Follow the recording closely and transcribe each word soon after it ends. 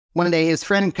one day his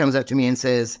friend comes up to me and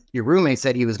says, your roommate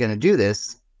said he was going to do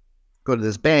this, go to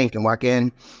this bank and walk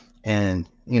in and,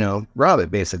 rob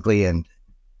it basically. And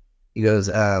he goes,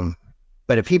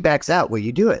 but if he backs out, will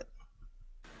you do it?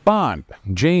 Bond,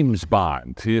 James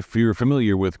Bond. If you're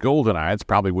familiar with GoldenEye, it's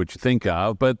probably what you think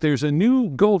of, but there's a new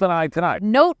GoldenEye tonight.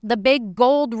 Note the big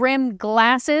gold-rimmed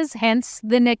glasses, hence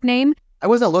the nickname. I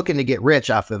wasn't looking to get rich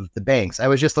off of the banks. I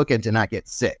was just looking to not get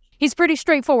sick. He's pretty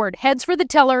straightforward. Heads for the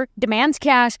teller, demands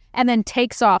cash, and then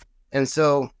takes off. And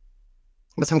so,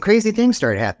 but some crazy things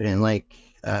started happening. Like,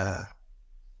 I'm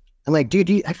like,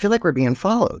 dude, I feel like we're being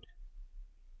followed.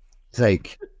 It's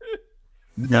like,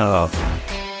 no.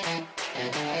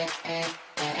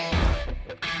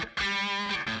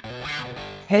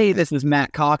 Hey, this is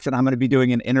Matt Cox, and I'm going to be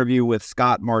doing an interview with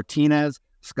Scott Martinez.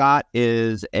 Scott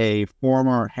is a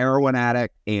former heroin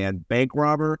addict and bank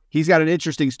robber. He's got an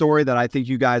interesting story that I think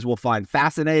you guys will find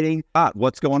fascinating. Scott,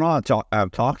 what's going on?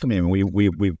 Talk to me. I mean,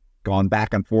 we've gone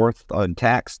back and forth on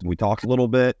text. We talked a little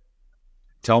bit.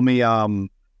 Tell me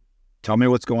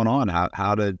what's going on.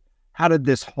 How did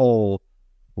this whole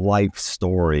life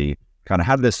story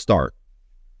how did this start?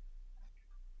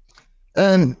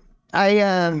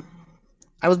 I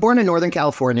was born in Northern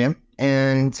California,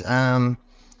 and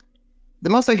the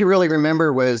most I could really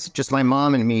remember was just my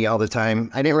mom and me all the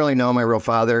time. I didn't really know my real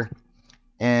father,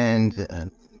 and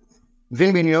if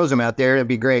anybody knows him out there, it'd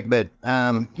be great. But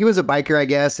he was a biker, I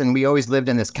guess, and we always lived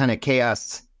in this kind of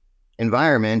chaos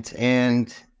environment.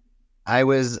 And I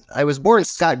was born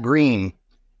Scott Green,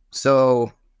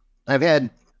 so I've had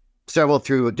several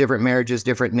through different marriages,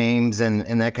 different names,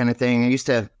 and that kind of thing. I used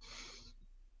to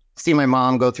see my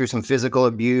mom go through some physical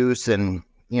abuse, and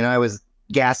I was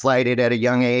gaslighted at a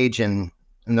young age and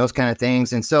those kind of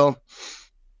things. And so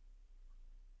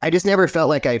I just never felt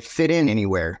like I fit in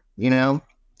anywhere,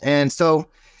 And so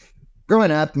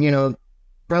growing up,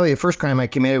 probably the first crime I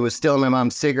committed was stealing my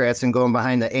mom's cigarettes and going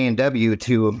behind the A&W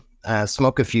to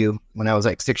smoke a few when I was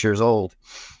like 6 years old.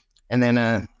 And then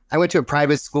I went to a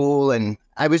private school, and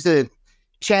I was a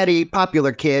chatty,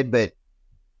 popular kid, but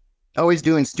always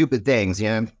doing stupid things,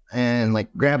 and like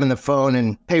grabbing the phone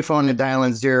and payphone and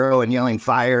dialing 0 and yelling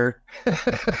fire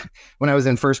when I was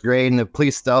in first grade, and the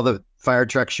police, all the fire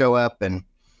trucks show up and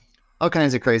all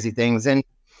kinds of crazy things. And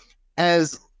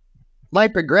as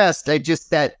life progressed, I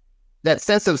just, that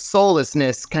sense of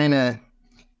soullessness kind of,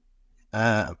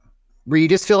 where you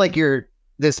just feel like you're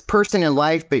this person in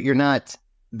life, but you're not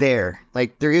there.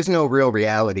 Like there is no real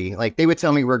reality. Like they would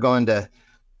tell me we're going to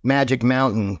Magic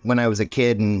Mountain when I was a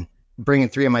kid and bringing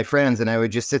 3 of my friends, and I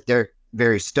would just sit there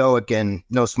very stoic and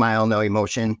no smile, no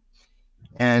emotion.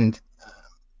 And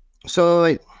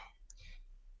so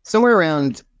somewhere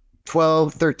around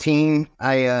 12, 13,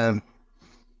 I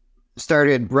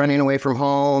started running away from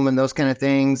home and those kind of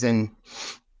things. And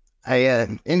I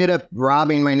ended up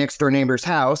robbing my next door neighbor's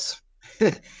house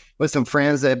with some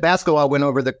friends. The basketball went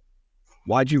over the...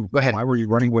 Go ahead. Why were you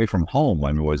running away from home?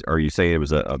 I mean, are you saying it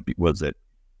was was it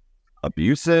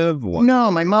abusive? What? No,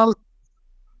 my mom.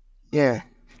 Yeah.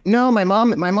 No, my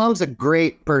mom's a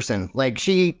great person. Like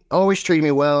she always treated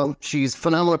me well. She's a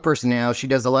phenomenal person now. She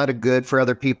does a lot of good for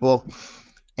other people.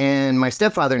 And my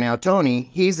stepfather now, Tony,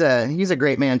 he's a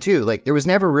great man too. Like there was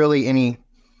never really any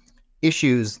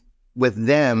issues with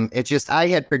them. It's just, I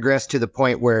had progressed to the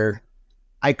point where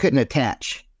I couldn't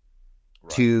attach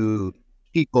to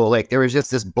people. Like there was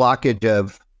just this blockage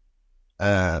of,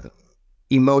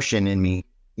 emotion in me,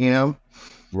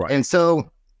 Right. And so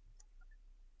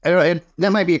I don't know,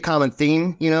 that might be a common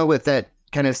theme, with that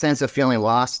kind of sense of feeling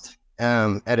lost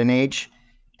at an age.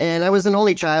 And I was an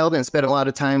only child and spent a lot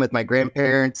of time with my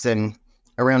grandparents and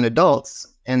around adults.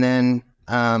 And then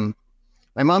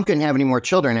my mom couldn't have any more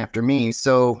children after me,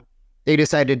 so they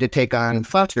decided to take on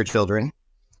foster children.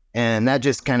 And that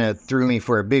just kind of threw me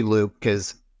for a big loop,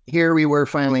 because here we were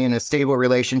finally in a stable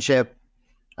relationship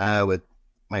with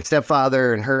my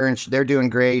stepfather and her, and they're doing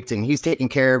great, and he's taking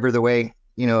care of her the way,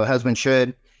 a husband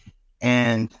should.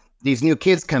 And these new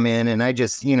kids come in, and I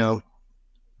just,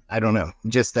 I don't know,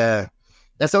 just,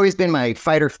 that's always been my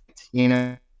fighter,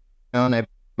 and I've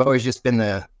always just been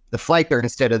the fighter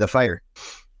instead of the fighter.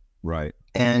 Right.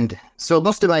 And so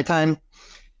most of my time,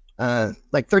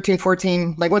 like 13,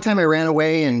 14, like one time I ran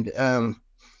away, and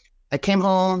I came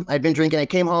home, I'd been drinking, I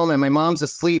came home, and my mom's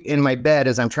asleep in my bed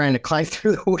as I'm trying to climb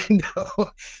through the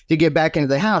window to get back into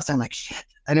the house. I'm like, shit,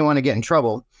 I didn't want to get in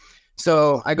trouble.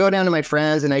 So I go down to my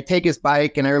friends, and I take his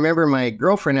bike, and I remember my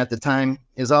girlfriend at the time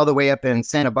is all the way up in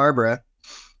Santa Barbara,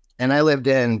 and I lived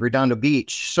in Redondo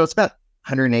Beach. So it's about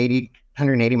 180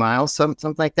 miles,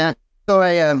 something like that. So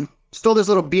I stole this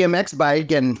little BMX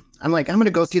bike, and I'm like, I'm going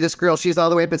to go see this girl. She's all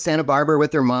the way up at Santa Barbara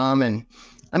with her mom. And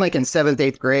I'm like in 7th,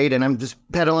 8th grade. And I'm just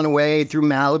pedaling away through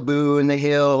Malibu and the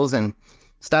hills and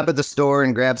stop at the store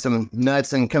and grab some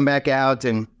nuts and come back out.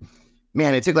 And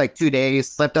man, it took like 2 days.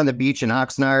 Slept on the beach in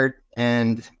Oxnard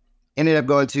and ended up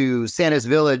going to Santa's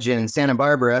Village in Santa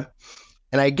Barbara.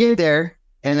 And I get there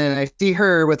and then I see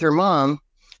her with her mom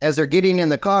as they're getting in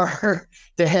the car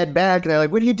to head back. And they're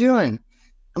like, what are you doing?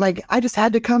 I'm like, I just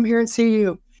had to come here and see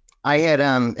you. I had,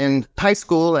 in high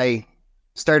school, I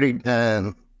started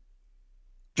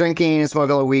drinking and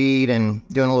smoking a little weed and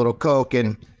doing a little coke.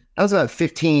 And I was about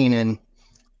 15. And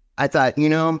I thought,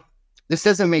 this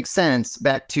doesn't make sense.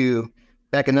 Back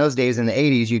in those days in the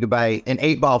 80s, you could buy an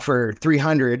 8-ball for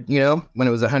 $300, when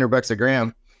it was $100 a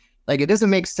gram. Like, it doesn't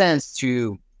make sense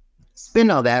to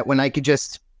spend all that when I could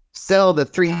just sell the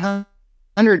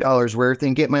 $300 worth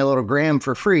and get my little gram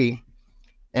for free.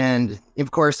 And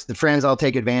of course, the friends all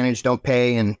take advantage, don't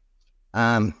pay. And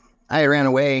I ran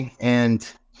away, and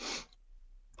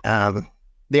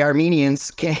the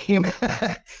Armenians came,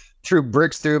 threw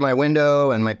bricks through my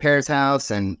window and my parents'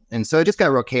 house. And so it just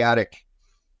got real chaotic.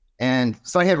 And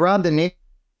so I had robbed the neighbor.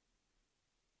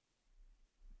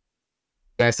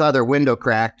 I saw their window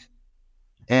cracked.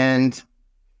 And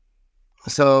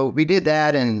so we did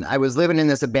that. And I was living in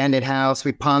this abandoned house.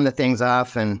 We pawned the things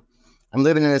off, and I'm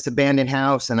living in this abandoned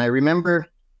house. And I remember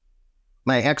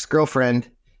my ex-girlfriend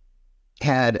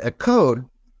had a code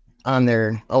on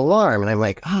their alarm. And I'm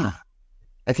like, I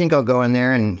think I'll go in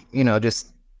there and,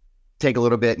 just take a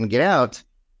little bit and get out.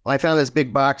 Well, I found this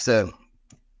big box of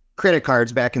credit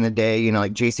cards back in the day,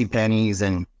 like JCPenney's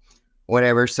and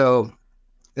whatever. So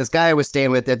this guy I was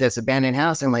staying with at this abandoned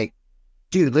house, I'm like,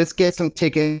 dude, let's get some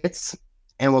tickets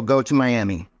and we'll go to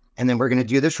Miami. And then we're going to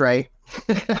do this right.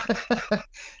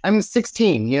 I'm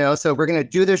 16, so we're going to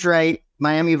do this right.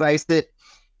 Miami Vice it.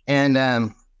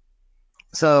 And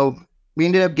so we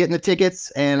ended up getting the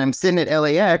tickets, and I'm sitting at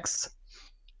LAX,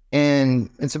 and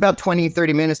it's about 20,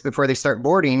 30 minutes before they start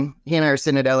boarding. He and I are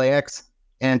sitting at LAX,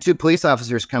 and 2 police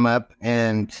officers come up,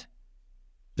 and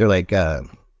they're like,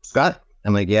 Scott?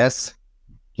 I'm like, yes.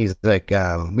 He's like,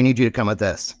 we need you to come with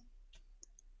us.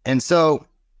 And so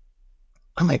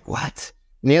I'm like, what?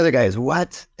 And the other guy is,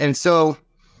 what? And so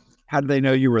how did they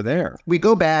know you were there? We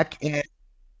go back, and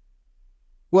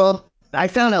well, I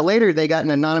found out later they got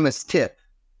an anonymous tip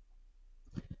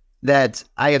that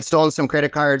I had stolen some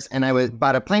credit cards and I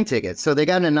bought a plane ticket. So they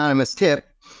got an anonymous tip,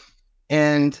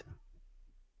 and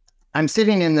I'm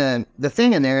sitting in the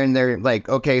thing in there, and they're like,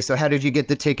 okay, so how did you get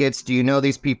the tickets? Do you know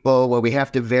these people? Well, we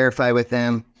have to verify with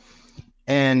them.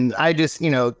 And I just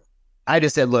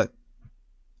said, look,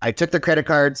 I took the credit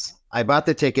cards. I bought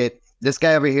the ticket. This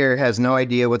guy over here has no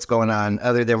idea what's going on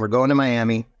other than we're going to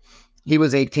Miami. He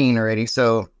was 18 already.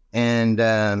 So, and,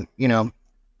 I'm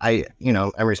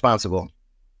responsible.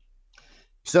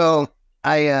 So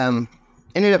I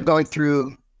ended up going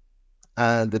through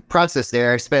the process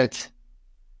there. I spent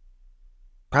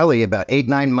probably about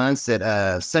 8-9 months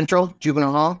at Central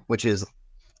Juvenile Hall, which is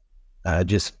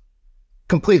just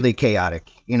completely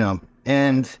chaotic,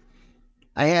 and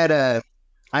I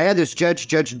had this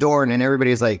Judge Dorn, and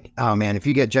everybody's like, oh man, if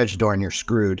you get Judge Dorn, you're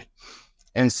screwed.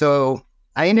 And so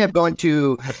I ended up going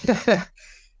to,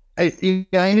 I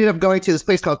ended up going to this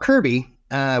place called Kirby,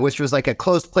 which was like a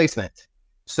closed placement.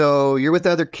 So you're with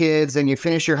other kids and you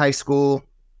finish your high school,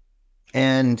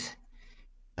 and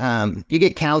you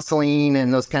get counseling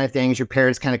and those kind of things. Your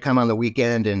parents kind of come on the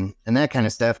weekend and that kind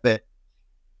of stuff. But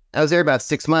I was there about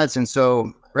 6 months. And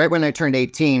so right when I turned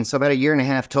 18, so about 1.5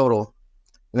 years total.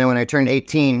 And then when I turned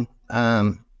 18,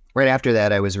 right after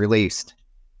that, I was released.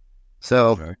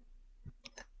 So, Okay.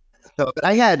 But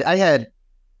I had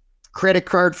credit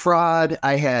card fraud.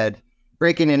 I had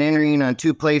breaking and entering on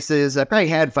 2 places. I probably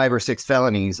had 5 or 6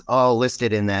 felonies all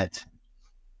listed in that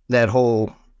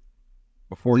whole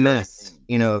Before mess,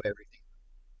 of everything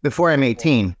before I'm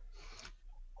 18.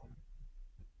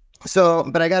 So,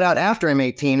 but I got out after I'm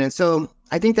 18. And so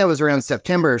I think that was around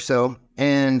September or so.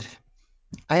 And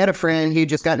I had a friend, he'd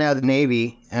just gotten out of the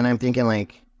Navy, and I'm thinking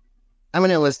like, I'm going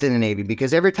to enlist in the Navy,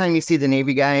 because every time you see the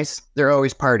Navy guys, they're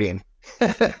always partying.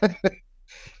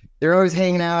 They're always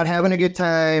hanging out, having a good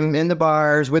time in the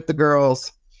bars with the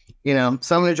girls, so I'm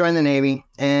going to join the Navy.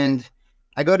 And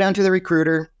I go down to the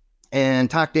recruiter and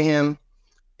talk to him,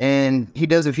 and he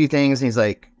does a few things. And he's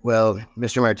like, well,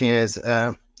 Mr. Martinez,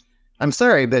 I'm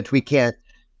sorry, but we can't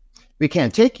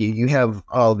take you. You have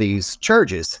all these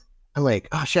charges. I'm like,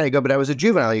 oh, shit. I go, but I was a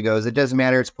juvenile. He goes, it doesn't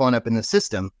matter. It's pulling up in the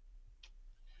system.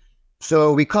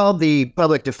 So we called the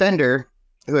public defender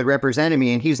who had represented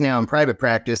me, and he's now in private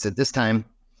practice at this time.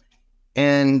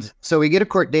 And so we get a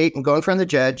court date and go in front of the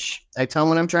judge. I tell him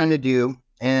what I'm trying to do.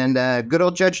 And good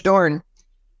old Judge Dorn,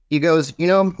 he goes,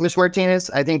 Miss Martinez,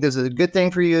 I think this is a good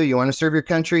thing for you. You want to serve your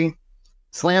country.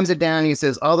 Slams it down. He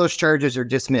says, all those charges are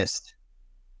dismissed.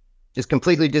 Just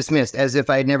completely dismissed, as if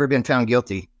I had never been found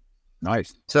guilty.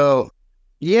 Nice. So,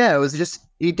 yeah, it was just,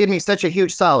 he did me such a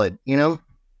huge solid,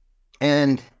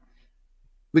 And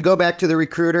we go back to the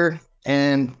recruiter,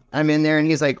 and I'm in there, and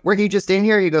he's like, were you just in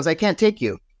here? He goes, I can't take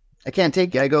you. I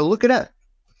go, look it up.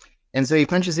 And so he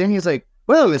punches in. He's like,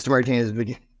 well, Mr. Martinez,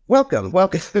 welcome.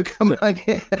 Come on.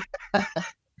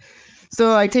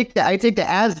 So I take the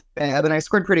ASVAB, and I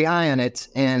scored pretty high on it.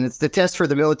 And it's the test for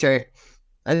the military.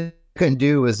 I couldn't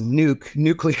do was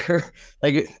nuclear.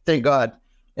 Like, thank God.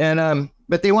 And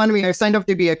but they wanted me. I signed up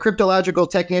to be a cryptological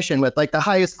technician with like the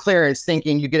highest clearance,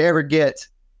 thinking you could ever get.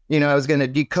 I was going to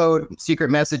decode secret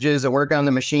messages and work on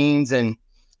the machines, and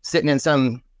sitting in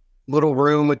some little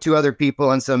room with 2 other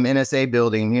people in some NSA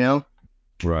building.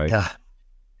 Right.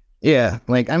 Yeah.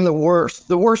 Like, I'm the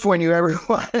worst one you ever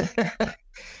want.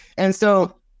 And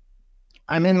so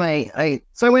I'm in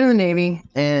so I went in the Navy,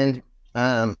 and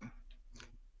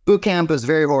boot camp was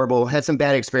very horrible. Had some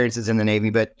bad experiences in the Navy,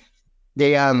 but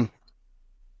they, I'm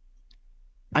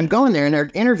going there, and they're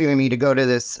interviewing me to go to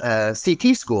this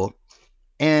CT school.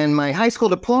 And my high school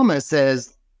diploma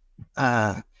says,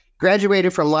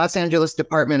 graduated from Los Angeles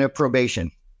Department of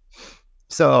Probation.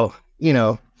 So,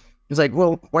 it's like,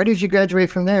 well, why did you graduate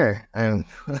from there? I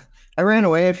ran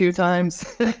away a few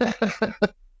times.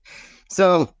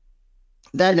 So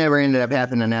that never ended up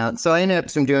happening out. So I ended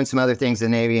up doing some other things in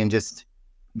the Navy and just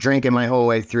drinking my whole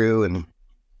way through. And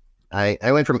I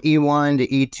went from E1 to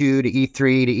E2 to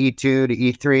E3 to E2 to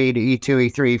E3 to E2,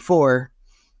 E3, E4.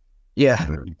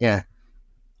 Yeah.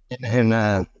 In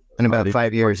about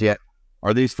 5 years, yeah.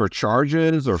 Are these for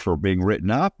charges or for being written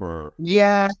up, or?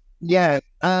 Yeah.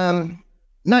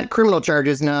 Not criminal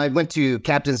charges. No, I went to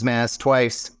Captain's Mast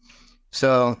twice.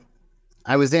 So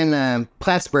I was in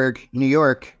Plattsburgh, New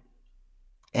York,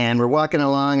 and we're walking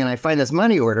along, and I find this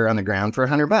money order on the ground for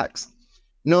 $100.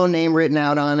 No name written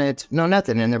out on it, no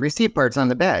nothing, and the receipt part's on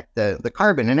the back, the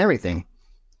carbon and everything.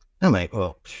 I'm like,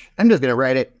 well, I'm just gonna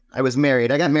write it. I was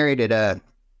married. I got married at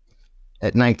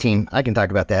 19. I can talk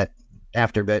about that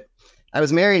after, but I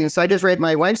was married, and so I just read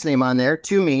my wife's name on there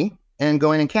to me and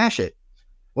go in and cash it.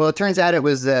 Well, it turns out it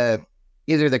was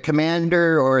either the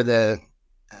commander or the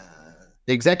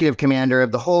executive commander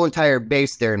of the whole entire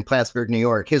base there in Plattsburgh, New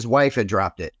York. His wife had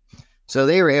dropped it. So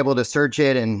they were able to search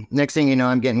it, and next thing you know,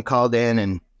 I'm getting called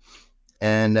in,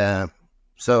 and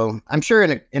so I'm sure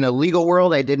in a legal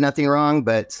world I did nothing wrong,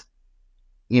 but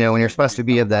when you're supposed to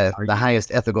be of the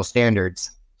highest ethical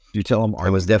standards, you tell them I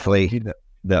was definitely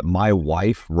that my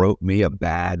wife wrote me a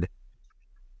bad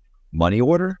money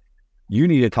order. You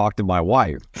need to talk to my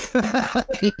wife.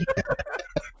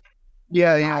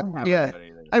 Yeah.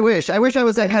 I wish I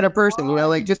was that kind of person,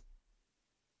 like just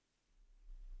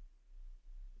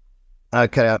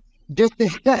cut out. Just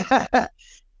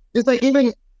like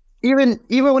even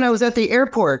when I was at the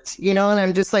airport, and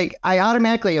I'm just like, I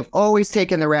automatically have always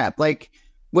taken the rap. Like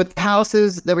with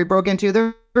houses that we broke into,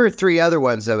 there were 3 other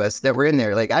ones of us that were in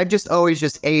there. Like I've just always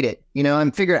just ate it.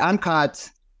 I'm caught.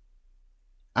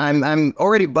 I'm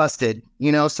already busted,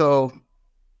 so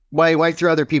why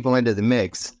throw other people into the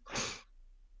mix?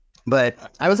 But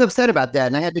I was upset about that,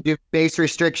 and I had to do base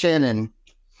restriction and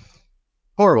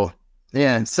horrible.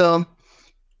 Yeah. So,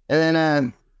 and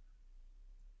then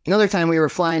another time we were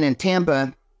flying in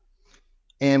Tampa,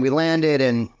 and we landed,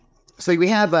 and so we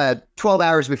have 12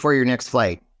 hours before your next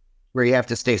flight where you have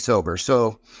to stay sober.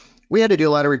 So we had to do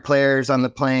a lot of repairs on the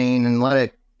plane and a lot of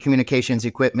communications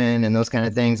equipment and those kind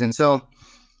of things. And so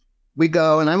we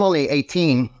go, and I'm only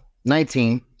 18,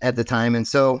 19 at the time. And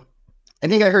so I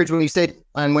think I heard when you said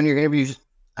on one of your interviews,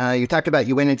 you talked about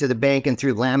you went into the bank and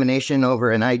threw lamination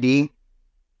over an ID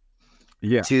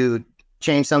to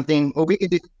change something. Well, we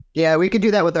could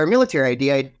do that with our military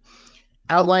ID. I'd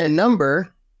outline a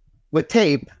number with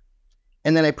tape,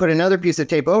 and then I put another piece of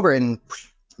tape over and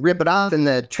rip it off, and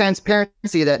the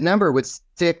transparency of that number would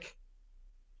stick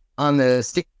on the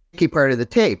sticky part of the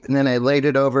tape. And then I laid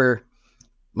it over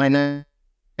my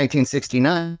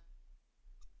 1969.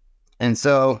 And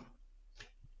so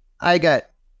I got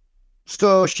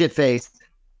so shit-faced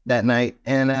that night,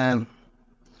 and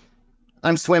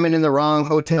I'm swimming in the wrong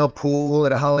hotel pool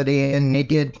at a Holiday Inn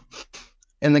naked,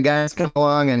 and the guys come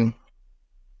along, and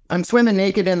I'm swimming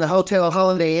naked in the hotel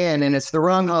Holiday Inn, and it's the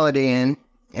wrong Holiday Inn,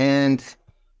 and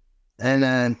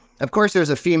of course there's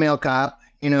a female cop,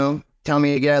 telling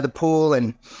me to get out of the pool,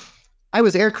 and I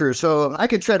was aircrew, so I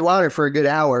could tread water for a good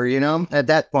hour, at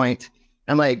that point.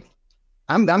 I'm like,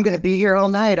 I'm going to be here all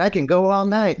night. I can go all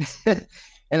night.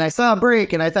 And I saw a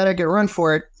break and I thought I could run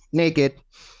for it naked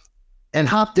and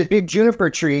hopped a big juniper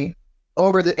tree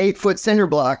over the 8-foot cinder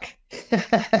block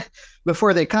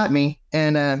before they caught me.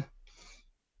 And I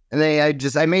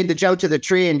made the jump to the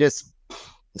tree and just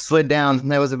slid down.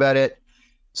 And that was about it.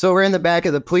 So we're in the back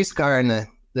of the police car and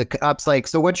the cop's like,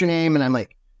 so what's your name? And I'm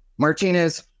like,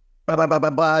 Martinez, blah, blah, blah, blah,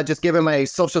 blah. Just give him my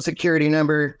social security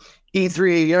number,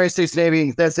 E3, United States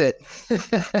Navy. That's it.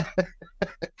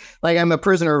 Like I'm a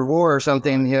prisoner of war or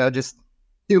something, just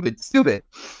stupid.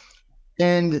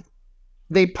 And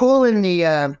they pull in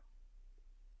the,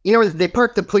 they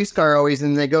park the police car always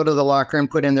and they go to the locker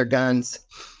and put in their guns.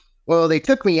 Well, they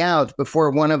took me out before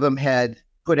one of them had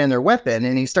put in their weapon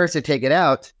and he starts to take it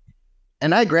out.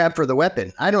 And I grab for the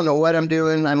weapon. I don't know what I'm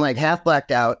doing. I'm like half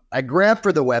blacked out. I grab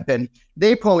for the weapon.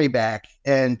 They pull me back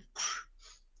and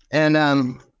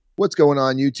What's going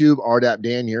on, YouTube? RDAP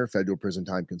Dan here, Federal Prison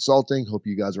Time Consulting. Hope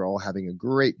you guys are all having a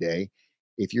great day.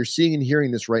 If you're seeing and hearing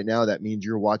this right now, that means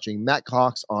you're watching Matt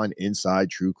Cox on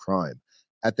Inside True Crime.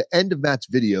 At the end of Matt's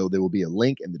video, there will be a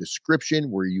link in the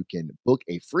description where you can book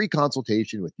a free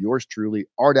consultation with yours truly,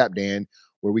 RDAP Dan,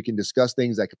 where we can discuss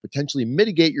things that could potentially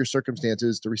mitigate your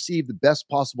circumstances to receive the best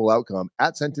possible outcome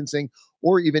at sentencing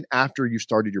or even after you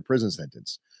started your prison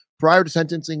sentence. Prior to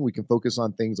sentencing, we can focus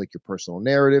on things like your personal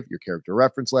narrative, your character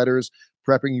reference letters,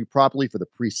 prepping you properly for the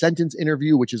pre-sentence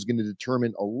interview, which is going to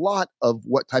determine a lot of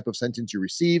what type of sentence you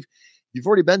receive. If you've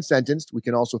already been sentenced, we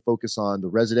can also focus on the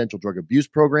residential drug abuse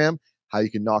program, how you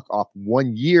can knock off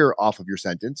 1 year off of your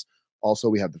sentence. Also,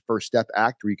 we have the First Step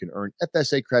Act where you can earn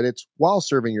FSA credits while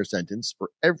serving your sentence.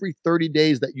 For every 30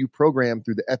 days that you program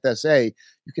through the FSA,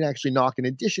 you can actually knock an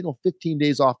additional 15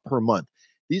 days off per month.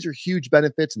 These are huge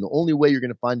benefits, and the only way you're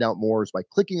going to find out more is by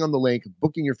clicking on the link,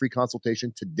 booking your free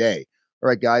consultation today. All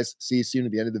right, guys, see you soon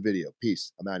at the end of the video.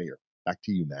 Peace. I'm out of here. Back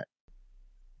to you, Matt.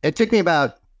 it took me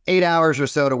about 8 hours or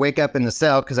so to wake up in the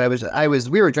cell because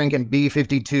we were drinking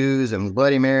B-52s and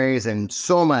Bloody Marys and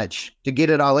so much to get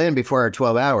it all in before our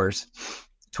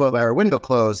 12-hour window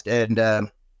closed. And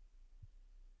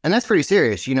that's pretty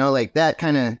serious, like that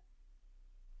kind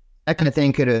of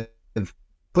thing could have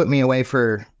put me away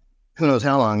for who knows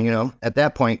how long, at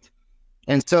that point.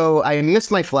 And so I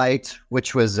missed my flight,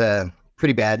 which was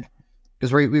pretty bad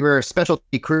because we were a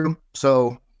specialty crew.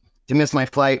 So to miss my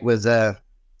flight was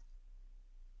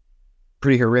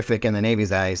pretty horrific in the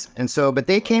Navy's eyes. And so, but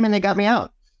they came and they got me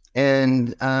out,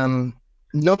 and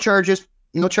no charges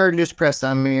pressed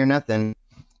on me or nothing.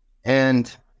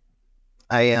 And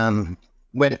I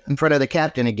went in front of the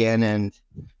captain again, and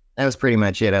that was pretty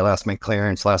much it. I lost my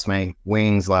clearance, lost my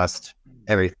wings, lost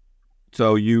everything.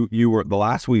 So you were, the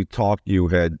last we talked, you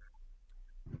had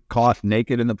caught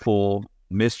naked in the pool,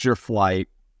 missed your flight,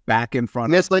 back in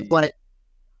front. Missed my flight.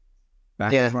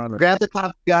 Back yeah, in front of grabbed the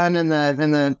top gun in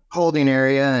the holding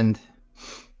area, and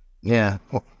yeah,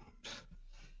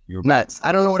 You're nuts.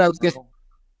 I don't know what I was going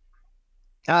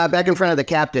to. Back in front of the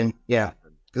captain, yeah,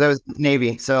 because I was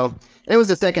Navy. So it was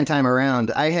the second time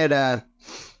around. I had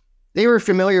they were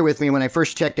familiar with me when I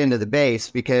first checked into the base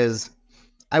because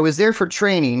I was there for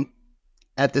training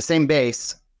at the same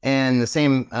base and the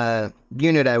same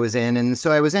unit I was in. And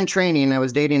so I was in training. I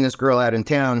was dating this girl out in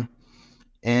town,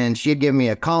 and she had given me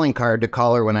a calling card to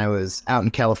call her when I was out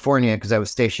in California because I was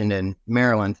stationed in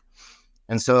Maryland.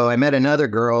 And so I met another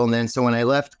girl. And then so when I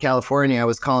left California, I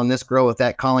was calling this girl with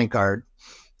that calling card.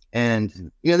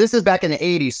 And, this is back in the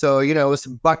 80s. So, it was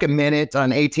 $1 a minute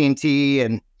on AT&T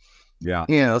and,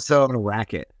 yeah, so. What a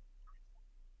racket.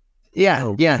 Yeah.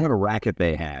 What a racket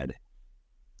they had.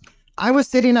 I was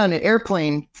sitting on an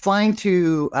airplane flying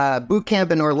to boot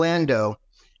camp in Orlando,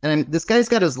 and this guy's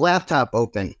got his laptop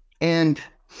open, and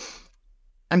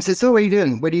I said, "So what are you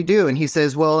doing? What do you do?" And he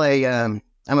says, "Well, I'm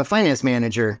a finance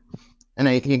manager," and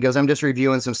he goes, "I'm just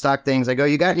reviewing some stock things." I go,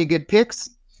 "You got any good picks?"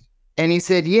 And he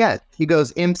said, "Yeah." He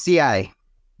goes, "MCI."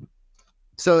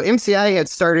 So MCI had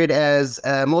started as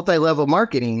multi-level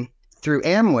marketing through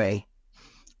Amway,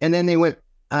 and then they went.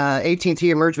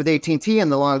 AT&T merged with AT&T in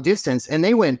the long distance, and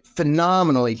they went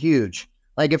phenomenally huge.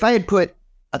 Like if I had put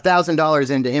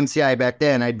 $1,000 into MCI back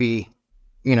then, I'd be,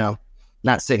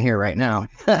 not sitting here right now.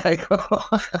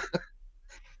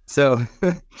 So,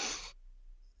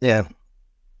 yeah.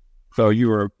 So you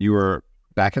were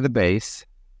back at the base.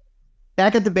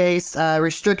 Back at the base,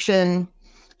 restriction.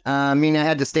 I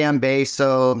had to stay on base,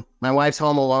 so my wife's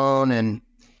home alone, and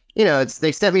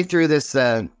they sent me through this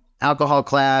alcohol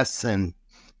class, and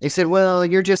they said, "Well,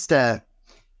 you're just an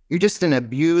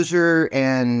abuser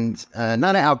and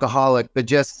not an alcoholic, but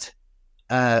just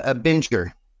a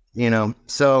binger,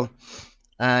 So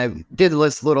I did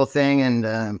this little thing,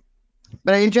 and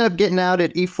But I ended up getting out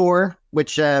at E4,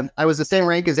 which I was the same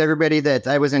rank as everybody that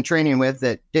I was in training with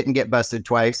that didn't get busted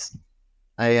twice.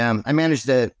 I managed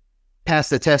to pass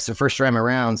the test the first time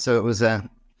around, so it was I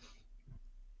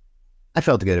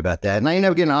felt good about that, and I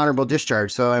ended up getting an honorable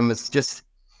discharge. So I was just,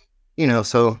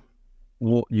 so.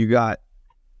 Well, you got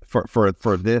for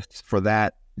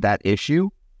that issue,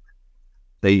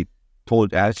 they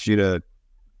asked you to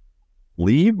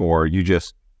leave, or you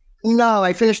just? No,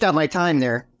 I finished out my time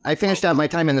there. I finished out my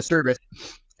time in the service,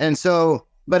 and so,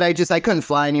 but I couldn't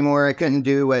fly anymore. I couldn't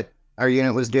do what our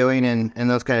unit was doing and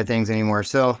those kind of things anymore.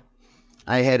 So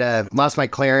I had lost my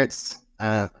clearance,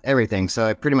 everything. So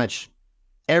I pretty much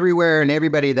everywhere and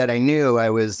everybody that I knew I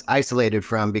was isolated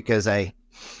from, because I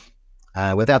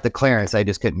without the clearance I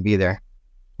just couldn't be there.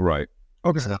 Right.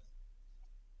 Okay. So,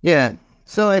 yeah.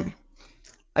 So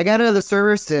I got out of the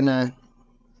service in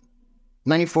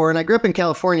 94, and I grew up in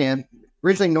California,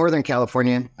 originally Northern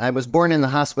California. I was born in the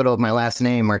hospital of my last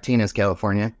name, Martinez,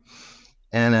 California.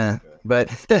 And but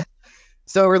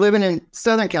so we're living in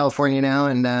Southern California now,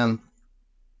 and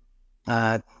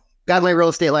got my real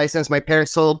estate license. My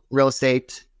parents sold real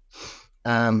estate.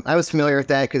 I was familiar with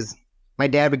that because my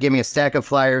dad would give me a stack of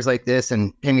flyers like this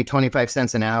and pay me 25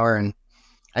 cents an hour, and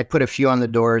I'd put a few on the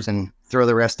doors and throw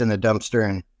the rest in the dumpster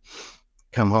and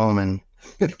come home and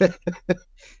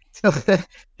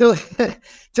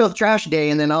till trash day.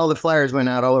 And then all the flyers went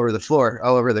out all over the floor,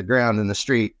 all over the ground in the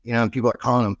street, and people are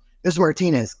calling them, "Mr.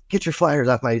 Martinez, get your flyers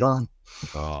off my lawn."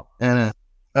 Oh. And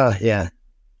yeah.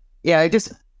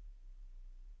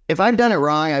 If I've done it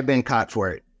wrong, I've been caught for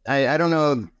it. I don't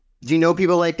know. Do you know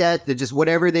people like that just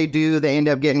whatever they do, they end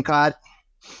up getting caught?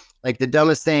 Like the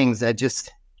dumbest things that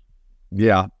just.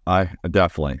 Yeah, I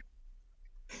definitely.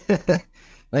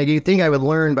 Like you'd think I would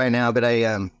learn by now, but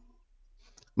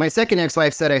my second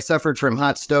ex-wife said I suffered from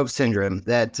hot stove syndrome,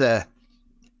 that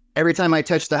every time I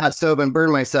touch the hot stove and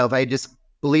burn myself, I just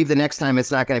believe the next time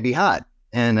it's not going to be hot.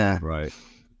 And right.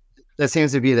 That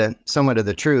seems to be somewhat of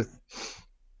the truth.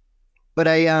 But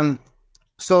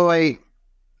so I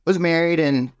was married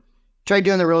and tried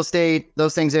doing the real estate.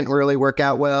 Those things didn't really work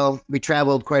out well. We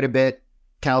traveled quite a bit,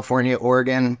 California,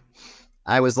 Oregon.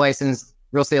 I was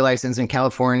real estate licensed in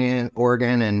California,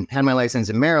 Oregon, and had my license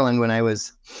in Maryland when I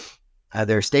was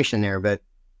there stationed there. But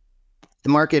the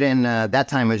market in that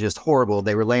time was just horrible.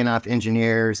 They were laying off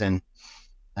engineers and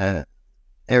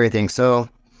everything. So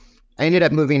I ended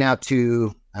up moving out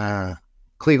to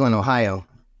Cleveland, Ohio,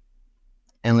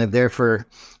 and lived there for a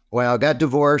while. Got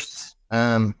divorced,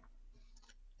 and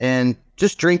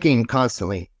just drinking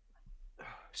constantly.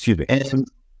 Excuse me. And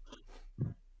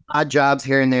odd jobs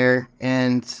here and there.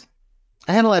 And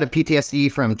I had a lot of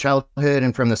PTSD from childhood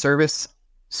and from the service.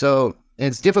 So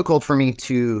it's difficult for me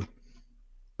to,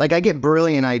 I get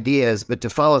brilliant ideas, but to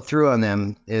follow through on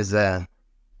them is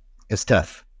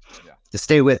tough. Yeah. To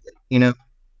stay with it,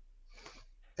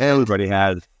 And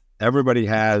everybody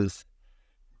has,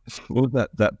 what was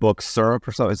that book, Syrup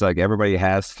or something? It's like everybody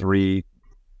has 3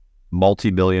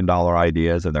 multi-million-dollar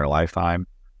ideas in their lifetime.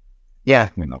 Yeah.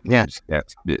 Yeah.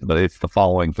 But it's the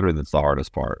following through that's the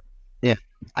hardest part. Yeah.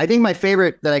 I think my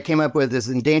favorite that I came up with is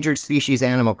endangered species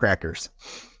animal crackers.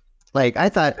 I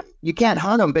thought you can't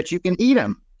hunt them, but you can eat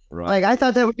them. Right. I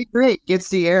thought that would be great. Get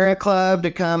Sierra Club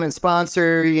to come and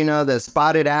sponsor, the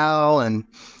spotted owl and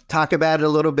talk about it a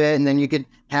little bit. And then you could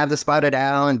have the spotted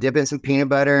owl and dip in some peanut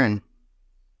butter and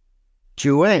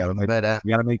chew away. You got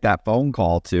to make that phone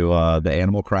call to the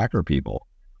animal cracker people.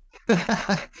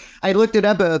 I looked it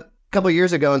up a couple of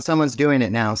years ago and someone's doing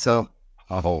it now. So.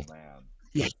 Oh, man.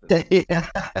 Yeah.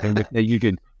 You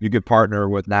could partner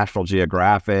with National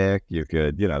Geographic. You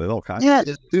could, there's all kinds. Yeah,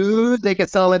 the zoos. They could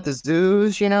sell at the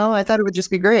zoos. I thought it would just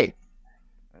be great.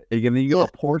 You get a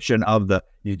portion of the.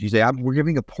 You say we're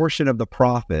giving a portion of the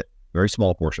profit, very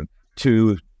small portion,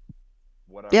 to.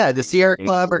 Whatever. Yeah, the Sierra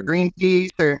Club or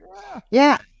Greenpeace or.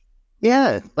 Yeah.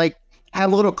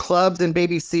 Have little clubs and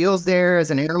baby seals there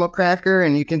as an animal cracker,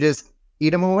 and you can just eat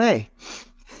them away.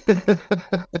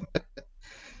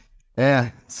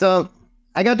 Yeah. So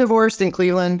I got divorced in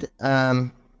Cleveland,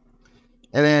 and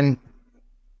then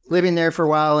living there for a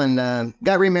while, and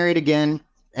got remarried again.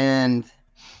 And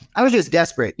I was just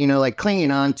desperate,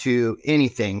 clinging on to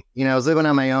anything. I was living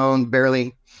on my own,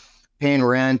 barely paying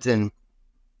rent, and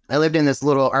I lived in this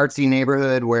little artsy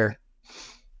neighborhood where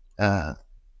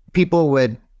people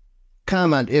would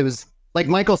come. It was like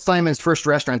Michael Simon's first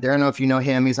restaurant there. I don't know if you know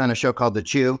him. He's on a show called The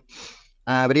Chew.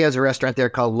 But he has a restaurant there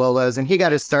called Lola's, and he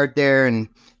got his start there. And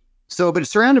so, but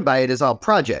surrounded by it is all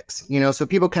projects, so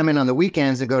people come in on the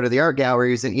weekends and go to the art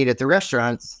galleries and eat at the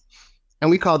restaurants, and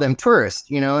we call them tourists,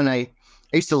 and I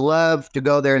I used to love to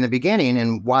go there in the beginning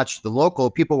and watch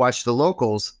people watch the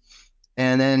locals.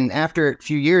 And then after a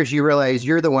few years, you realize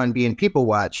you're the one being people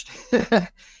watched, but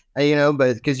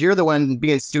because you're the one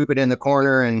being stupid in the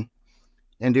corner and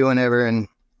doing whatever. And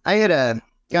I had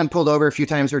gotten pulled over a few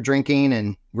times for drinking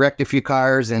and wrecked a few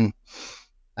cars, and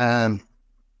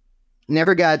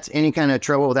never got any kind of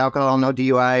trouble with alcohol, no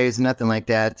DUIs, nothing like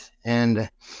that. And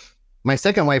my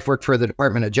second wife worked for the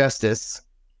Department of Justice.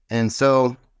 And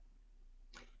so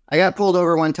I got pulled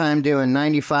over one time doing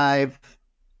 95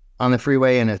 on the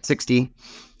freeway and at 60,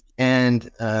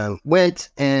 and went.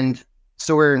 And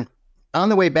so we're on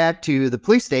the way back to the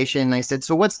police station. And I said,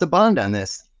 so what's the bond on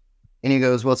this? And he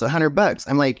goes, well, it's $100.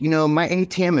 I'm like, my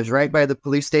ATM is right by the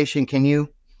police station. Can you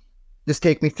just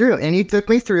take me through? And he took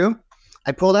me through.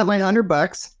 I pulled out my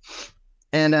 $100,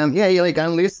 and he like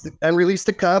unreleased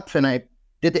the cup, and I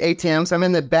did the ATM. So I'm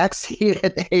in the back seat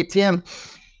at the ATM,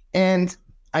 and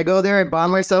I go there, I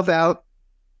bond myself out,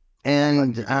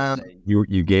 and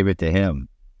you gave it to him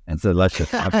and said, let's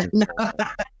just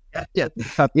yeah.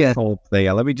 The whole thing.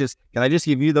 Can I just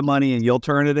give you the money and you'll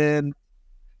turn it in?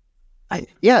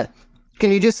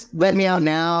 Can you just let me out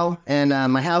now? And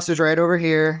my house is right over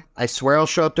here. I swear I'll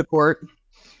show up to court.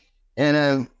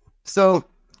 And so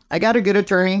I got a good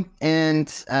attorney,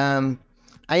 and I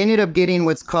ended up getting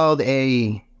what's called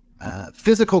a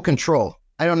physical control.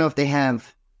 I don't know if they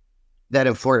have that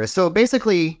in Florida. So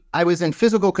basically, I was in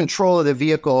physical control of the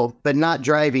vehicle, but not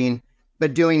driving,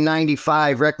 but doing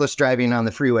 95 reckless driving on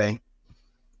the freeway.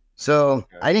 So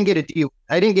okay. I didn't get a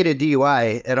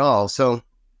DUI at all. So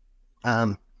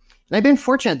and I've been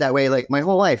fortunate that way, like my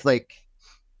whole life, like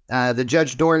the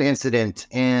Judge Dorn incident.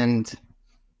 And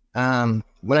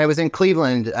when I was in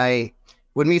Cleveland, I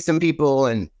would meet some people,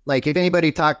 and like if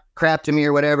anybody talked crap to me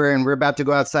or whatever, and we're about to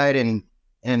go outside and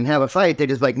have a fight, they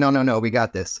just like, no, we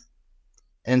got this.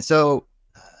 And so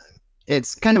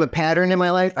it's kind of a pattern in my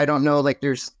life. I don't know, like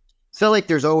felt like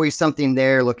there's always something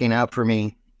there looking out for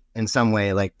me in some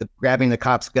way, like grabbing the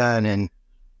cop's gun and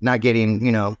not getting,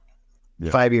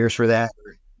 5 years for that.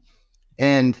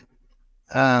 And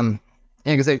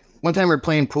because one time we're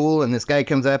playing pool, and this guy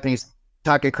comes up and he's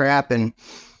talking crap, and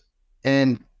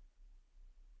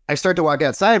I start to walk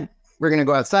outside. We're gonna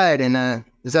go outside, and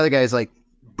this other guy's like,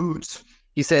 boots.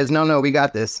 He says, no, we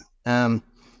got this.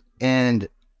 And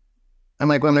I'm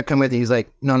like, well, I'm gonna come with you. He's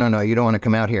like, no, you don't want to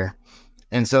come out here.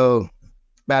 And so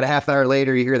about a half hour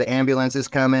later, you hear the ambulances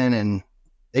coming, and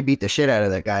they beat the shit out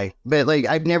of that guy. But like,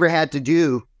 I've never had to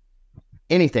do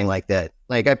anything like that.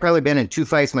 Like, I've probably been in 2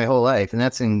 fights my whole life, and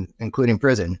that's including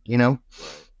prison,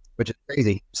 which is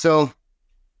crazy. So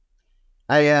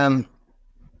I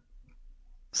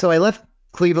left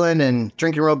Cleveland and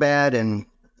drinking real bad, and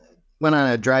went on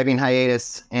a driving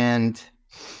hiatus, and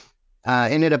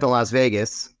ended up in Las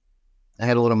Vegas. I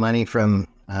had a little money from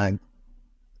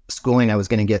schooling I was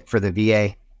going to get for the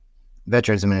VA,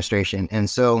 Veterans Administration. And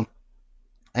so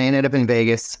I ended up in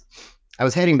Vegas. I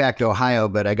was heading back to Ohio,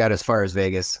 but I got as far as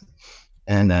Vegas,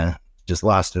 and just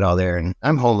lost it all there. And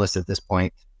I'm homeless at this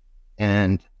point.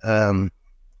 And I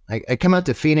come out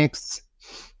to Phoenix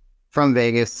from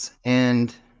Vegas,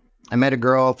 and I met a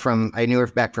girl I knew her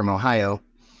back from Ohio,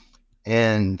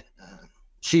 and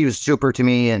she was super to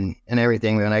me and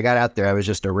everything. When I got out there, I was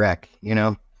just a wreck,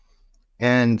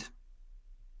 and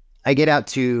I get out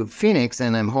to Phoenix,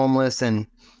 and I'm homeless. And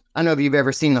I don't know if you've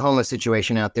ever seen the homeless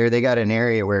situation out there. They got an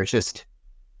area where it's just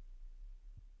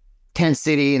tent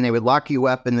city, and they would lock you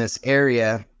up in this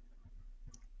area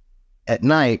at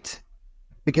night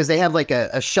because they have like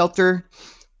a shelter,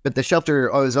 but the shelter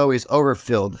is always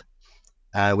overfilled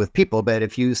with people. But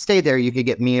if you stayed there, you could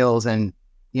get meals, and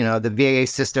the VA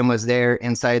system was there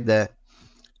inside the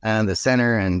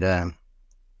center, and I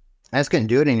just couldn't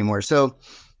do it anymore. So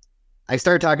I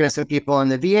started talking to some people,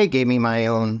 and the VA gave me my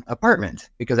own apartment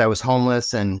because I was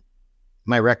homeless, and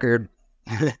my record,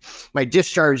 my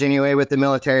discharge anyway with the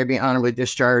military, being honorably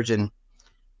discharged. And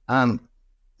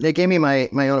they gave me my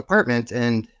own apartment,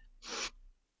 and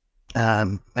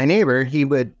my neighbor,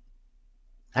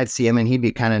 I'd see him, and he'd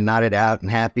be kind of nodded out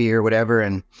and happy or whatever.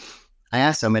 And I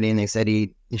asked somebody, and they said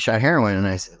he shot heroin. And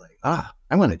I said, like,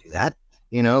 I want to do that,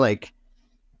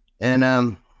 and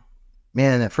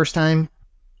man, that first time,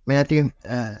 Matthew,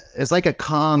 it's like a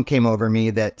calm came over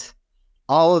me, that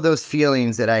all of those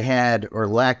feelings that I had, or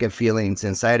lack of feelings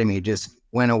inside of me, just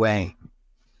went away.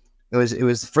 It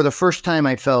was for the first time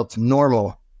I felt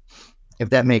normal,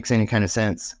 if that makes any kind of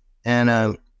sense. And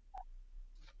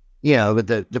but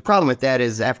the problem with that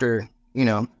is after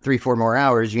 3-4 more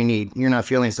hours, you're not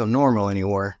feeling so normal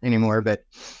anymore. But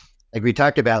like we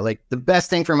talked about, like the best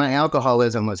thing for my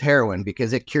alcoholism was heroin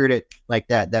because it cured it like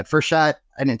that. That first shot,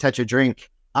 I didn't touch a drink.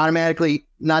 Automatically,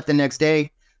 not the next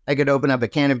day, I could open up a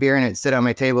can of beer and it'd sit on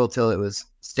my table till it was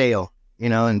stale,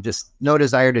 and just no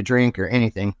desire to drink or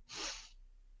anything.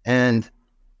 And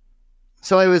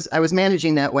so I was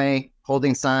managing that way,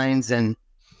 holding signs and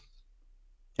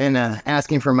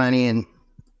asking for money,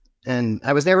 and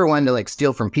I was never one to like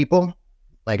steal from people.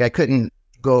 Like I couldn't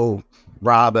go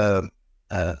rob a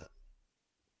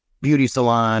beauty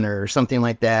salon or something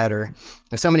like that. Or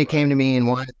if somebody came to me and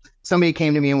wanted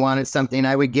something,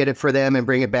 I would get it for them and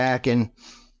bring it back and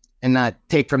not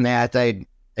take from that. I'd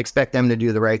expect them to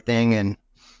do the right thing.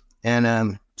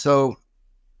 So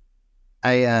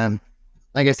I,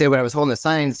 like I said, when I was holding the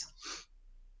signs,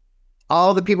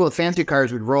 all the people with fancy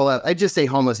cars would roll up. I'd just say,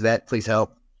 "Homeless vet, please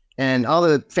help." And all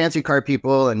the fancy car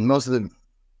people and most of them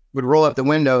would roll up the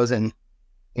windows and,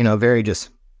 very just,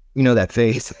 that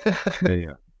face.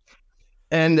 Yeah.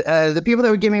 And the people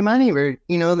that would give me money were,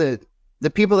 the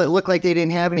people that looked like they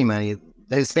didn't have any money.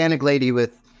 The Hispanic lady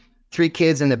with 3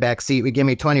 kids in the back seat would give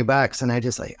me $20. And I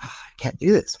just like, I can't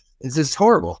do this. This is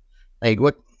horrible. Like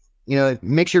what, it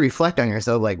makes you reflect on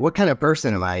yourself. Like, what kind of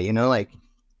person am I? Like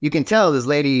you can tell this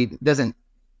lady doesn't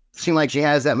seem like she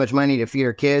has that much money to feed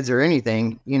her kids or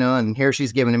anything, and here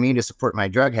she's giving to me to support my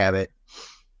drug habit.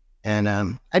 And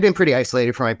I've been pretty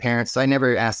isolated from my parents, so I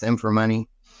never asked them for money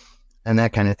and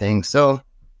that kind of thing. So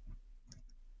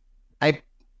I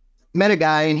met a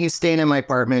guy and he's staying in my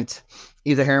apartment.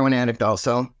 He's a heroin addict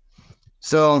also.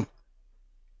 So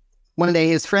one day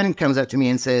his friend comes up to me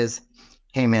and says,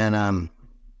 "Hey man,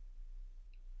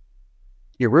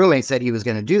 your roommate said he was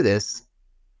going to do this,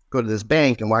 go to this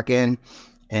bank and walk in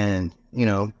and,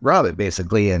 rob it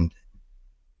basically." And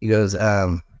he goes,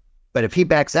 "But if he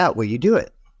backs out, will you do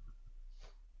it?"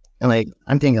 And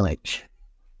I'm thinking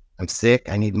I'm sick.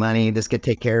 I need money. This could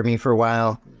take care of me for a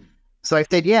while. So I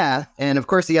said, yeah. And of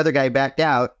course the other guy backed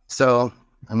out. So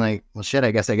I'm like, well, shit,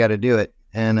 I guess I got to do it.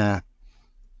 And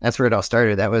that's where it all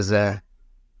started. That was there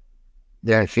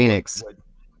in Phoenix.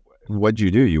 What'd you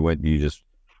do? You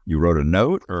wrote a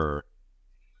note or?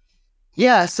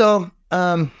 Yeah. So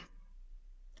I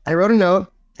wrote a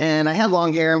note and I had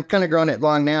long hair. I'm kind of growing it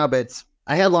long now, but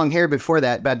I had long hair before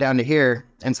that, about down to here.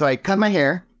 And so I cut my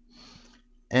hair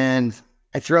and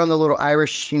I threw on the little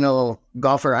Irish,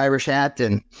 golfer Irish hat.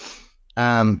 And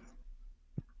I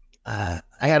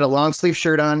had a long sleeve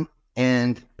shirt on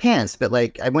and pants, but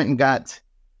I went and got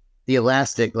the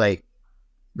elastic,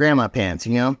 grandma pants,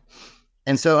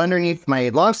 And so underneath my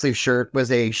long sleeve shirt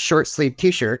was a short sleeve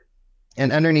t-shirt,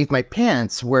 and underneath my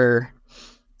pants were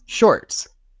shorts.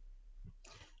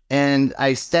 And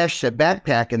I stashed a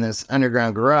backpack in this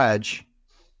underground garage.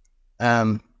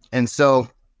 And so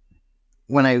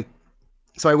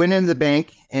I went into the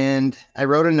bank and I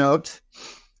wrote a note.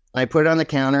 I put it on the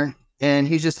counter and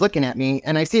he's just looking at me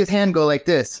and I see his hand go like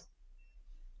this.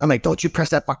 I'm like, "Don't you press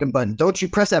that fucking button. Don't you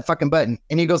press that fucking button."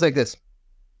 And he goes like this.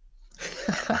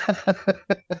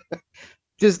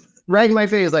 Just right in my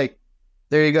face, like,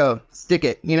 "There you go. Stick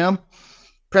it,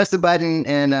 press the button."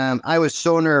 And I was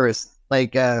so nervous.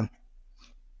 It's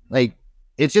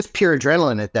just pure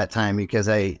adrenaline at that time because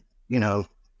I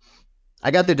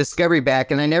got the discovery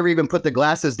back and I never even put the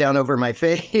glasses down over my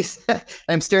face.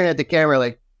 I'm staring at the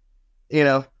camera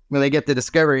when they get the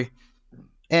discovery.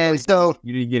 And so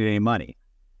you didn't get any money.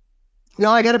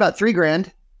 No, I got about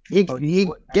 $3,000. He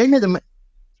gave me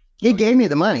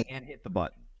the money and hit the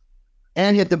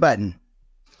button.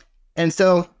 And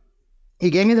so he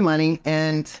gave me the money.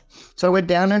 And so I went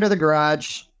down under the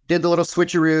garage, did the little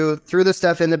switcheroo, threw the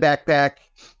stuff in the backpack.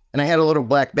 And I had a little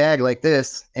black bag like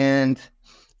this and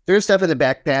threw stuff in the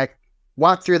backpack,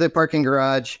 walked through the parking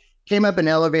garage, came up an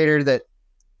elevator that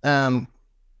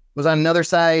was on another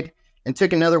side and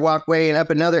took another walkway and up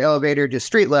another elevator to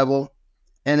street level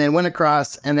and then went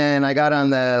across. And then I got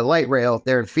on the light rail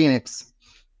there in Phoenix.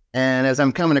 And as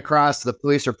I'm coming across, the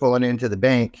police are pulling into the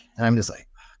bank and I'm just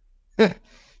like,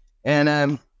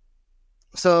 and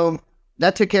so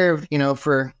that took care of,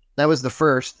 that was the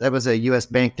first. That was a U.S.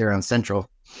 bank there on Central.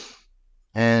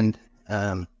 And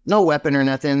no weapon or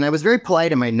nothing. I was very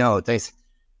polite in my notes.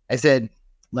 I said,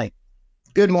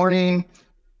 "Good morning."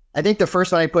 I think the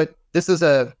first one I put, this is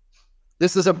a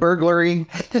burglary.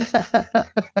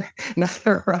 Not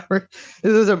a robbery.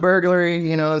 This is a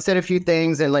burglary, said a few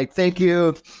things and "Thank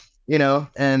you,"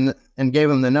 and gave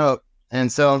him the note.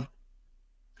 And so,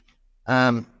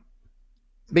 but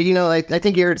I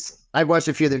think I've watched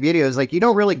a few of the videos, you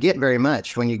don't really get very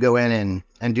much when you go in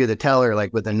and do the teller,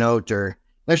 with a note or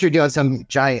unless you're doing some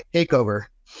giant takeover.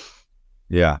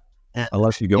 Yeah.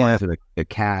 Unless you go into the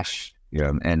cash,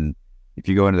 and if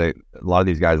you go into a lot of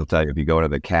these guys will tell you, if you go into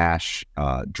the cash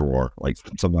drawer, like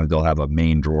sometimes they'll have a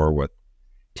main drawer with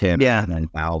 10 Yeah.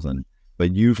 9,000,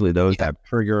 but usually those have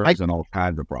triggers and all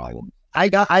kinds of problems. I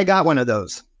got one of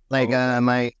those. Like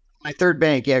my third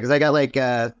bank, yeah, because I got like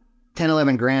 10,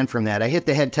 11 grand from that. I hit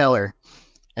the head teller,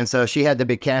 and so she had the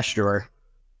big cash drawer,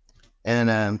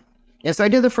 and so I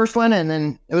did the first one, and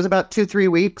then it was about 2-3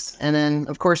 weeks, and then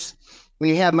of course when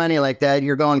you have money like that,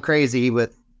 you're going crazy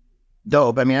with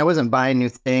dope. I mean, I wasn't buying new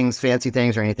things, fancy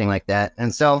things, or anything like that,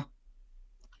 and so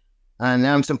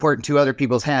now I'm supporting 2 other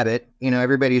people's habit. You know,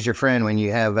 everybody's your friend when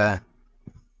you have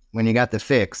when you got the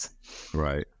fix,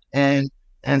 Right. and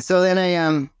so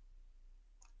then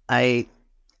I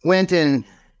went and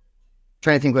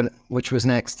trying to think which was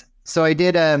next. So I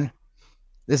did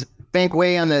this bank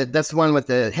that's the one with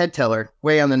the head teller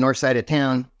way on the north side of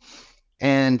town.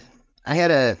 And I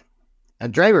had a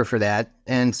driver for that.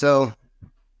 And so,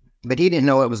 but he didn't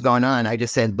know what was going on. I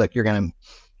just said, look, you're going to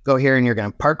go here and you're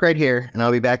going to park right here and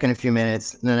I'll be back in a few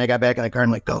minutes. And then I got back in the car and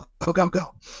I'm like, go.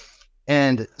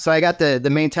 And so I got the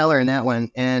main teller in that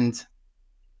one. And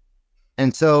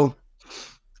so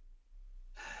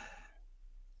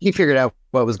he figured out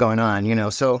what was going on, you know.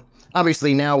 So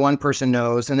obviously now one person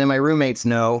knows, and then my roommates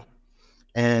know,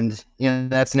 and you know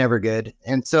that's never good.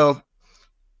 And so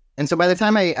by the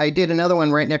time I did another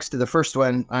one right next to the first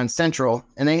one on Central,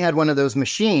 and they had one of those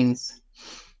machines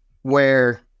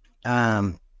where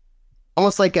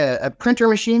almost like a printer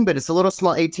machine, but it's a little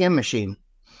small ATM machine.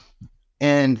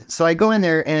 And so I go in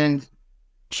there, and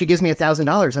she gives me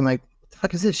 $1,000. I'm like, what the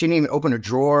fuck is this? She didn't even open a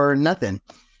drawer, nothing.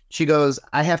 She goes,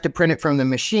 I have to print it from the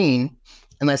machine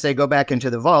unless I go back into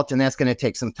the vault, and that's going to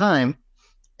take some time.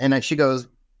 And she goes,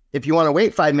 if you want to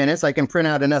wait 5 minutes, I can print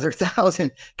out another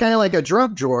 1,000, kind of like a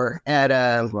drop drawer at,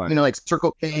 Right. you know, like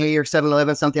Circle K or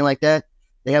 7-Eleven, something like that.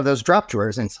 They have those drop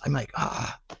drawers. And I'm like,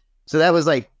 So that was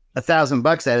like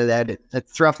 $1,000 out of that. It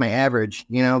threw off my average,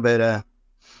 you know, but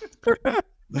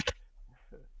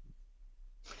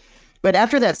but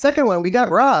after that second one, we got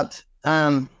robbed.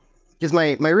 Because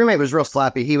my roommate was real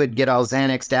sloppy. He would get all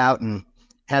Xanaxed out and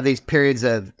have these periods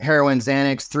of heroin,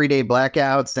 Xanax, 3-day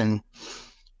blackouts.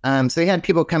 And so he had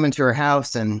people come into our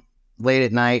house and late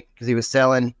at night because he was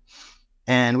selling.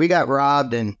 And we got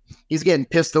robbed, and he's getting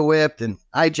pistol whipped. And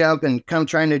I jump and come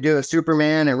trying to do a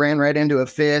Superman and ran right into a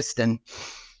fist. And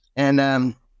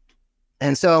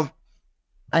so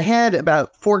I had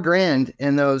about $4,000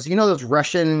 in those, you know, those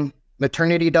Russian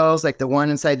maternity dolls, like the one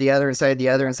inside the other, inside the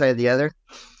other, inside the other.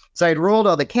 So I'd rolled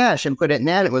all the cash and put it in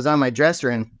that. It was on my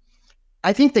dresser. And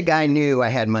I think the guy knew I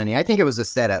had money. I think it was a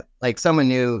setup. Like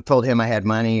someone told him I had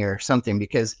money or something,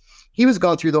 because he was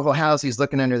going through the whole house. He's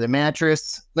looking under the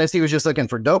mattress, unless he was just looking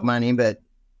for dope money. But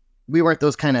we weren't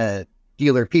those kind of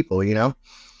dealer people, you know?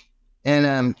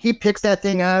 And he picks that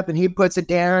thing up and he puts it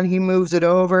down. He moves it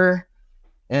over,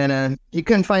 and he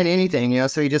couldn't find anything, you know?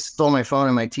 So he just stole my phone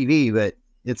and my TV. But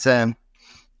it's,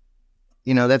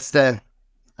 you know,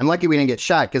 I'm lucky we didn't get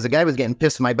shot, because the guy was getting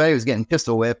pissed. My buddy was getting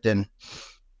pistol whipped, and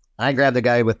I grabbed the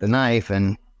guy with the knife,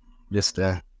 and just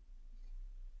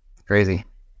crazy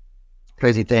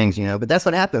things, you know. But that's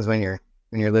what happens when you're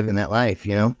living that life,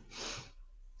 you know.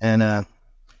 And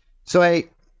so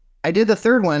I did the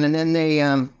third one, and then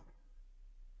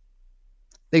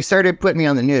they started putting me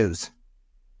on the news.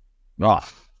 Oh,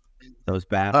 those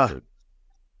bastards.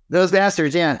 Those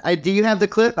bastards, yeah. Do you have the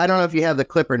clip? I don't know if you have the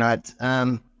clip or not.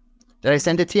 Did I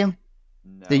send it to you?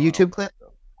 No. The YouTube clip?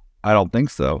 I don't think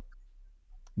so.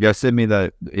 Yeah, send me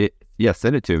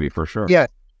send it to me for sure.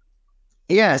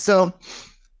 Yeah. So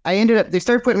they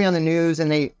started putting me on the news,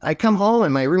 and I come home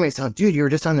and my roommate's like, dude, you were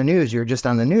just on the news.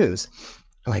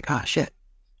 I'm like, oh shit.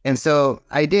 And so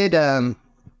I did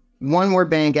one more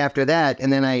bank after that.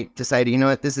 And then I decided, you know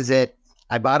what, this is it.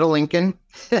 I bought a Lincoln.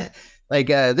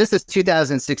 This is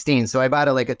 2016. So I bought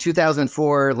a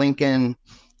 2004 Lincoln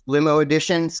limo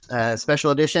edition, special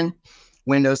edition,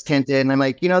 windows tinted. And I'm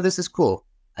like, you know, this is cool.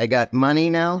 I got money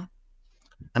now.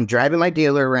 I'm driving my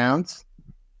dealer around.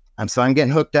 I'm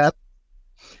getting hooked up.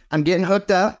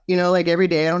 You know, like every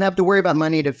day. I don't have to worry about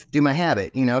money to do my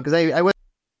habit, you know, because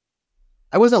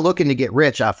I wasn't looking to get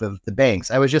rich off of the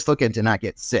banks. I was just looking to not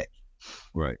get sick.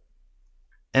 Right.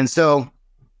 And so,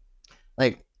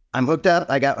 like, I'm hooked up.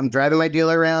 I'm driving my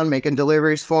dealer around, making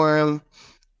deliveries for him,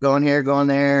 going here, going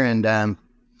there,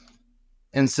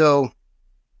 and so,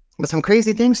 but some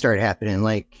crazy things started happening.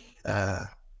 Like, I'm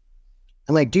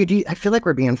like, dude, I feel like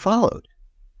we're being followed.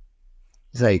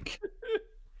 He's like,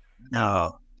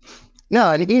 no,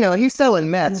 and you know, he's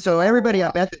selling meth, so everybody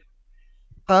out meth.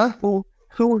 Huh? Well,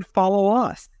 who would follow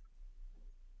us?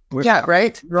 Yeah,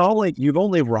 right. You've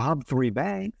only robbed 3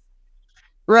 banks.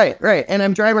 Right. And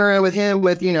I'm driving around with him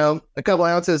with, a couple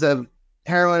ounces of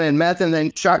heroin and meth and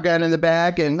then shotgun in the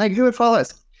back. And like, who would follow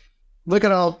us? Look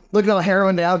at all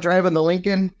heroin out driving the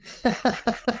Lincoln.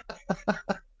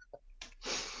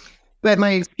 But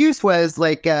my excuse was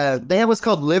like, they have what's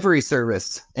called livery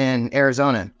service in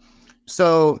Arizona.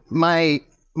 So my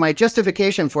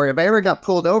justification for it, if I ever got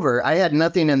pulled over, I had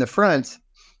nothing in the front.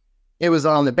 It was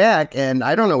on the back, and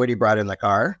I don't know what he brought in the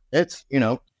car. It's,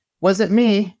 wasn't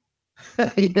me.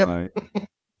 Right.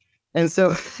 And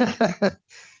so,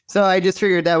 so I just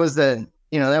figured that was that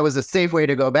was a safe way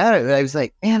to go about it. I was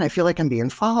like, man, I feel like I'm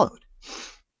being followed.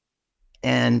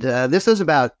 And this was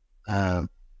about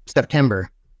September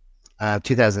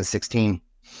 2016.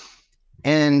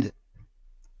 And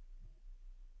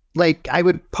like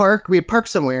we'd park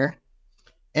somewhere,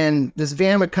 and this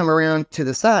van would come around to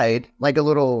the side, like a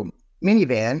little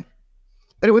minivan,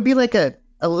 but it would be like a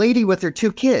lady with her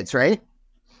two kids, right?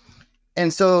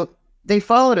 And so they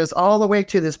followed us all the way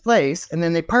to this place, and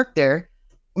then they parked there.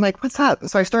 I'm like, what's up?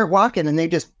 So I start walking, and they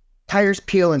just tires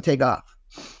peel and take off.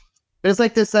 But it's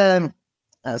like this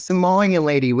Somalian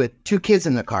lady with two kids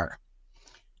in the car.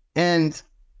 And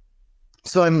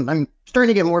so I'm starting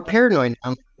to get more paranoid.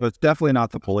 So it's definitely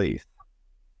not the police.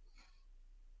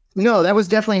 No, that was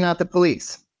definitely not the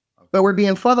police, but we're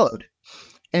being followed.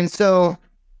 And so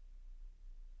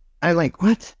I'm like,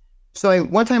 what? So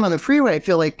one time on the freeway, I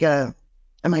feel like,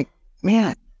 I'm like,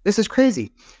 man, this is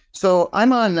crazy. So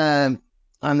I'm on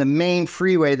the main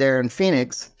freeway there in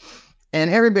Phoenix, and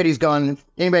everybody's going,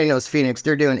 anybody knows Phoenix,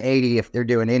 they're doing 80 if they're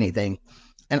doing anything.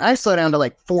 And I slow down to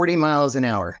like 40 miles an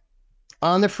hour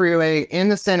on the freeway in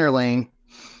the center lane.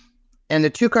 And the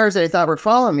two cars that I thought were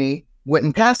following me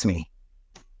wouldn't pass me.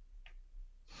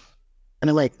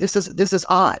 And I'm like, this is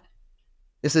odd.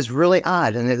 This is really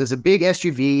odd. And there's a big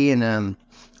SUV, and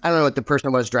I don't know what the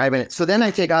person was driving it. So then I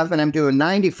take off, and I'm doing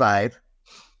 95,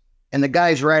 and the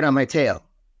guy's right on my tail.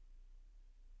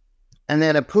 And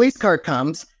then a police car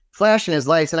comes, flashing his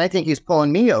lights, and I think he's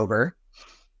pulling me over.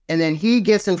 And then he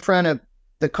gets in front of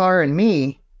the car and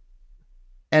me,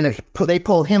 and they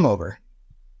pull him over.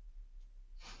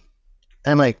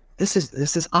 And I'm like, this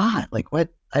is odd. Like, what?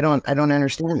 I don't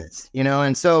understand this,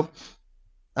 And so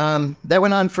that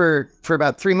went on for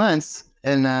about 3 months,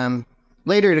 and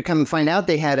later to come and find out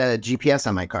they had a GPS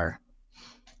on my car.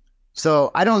 So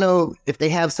I don't know if they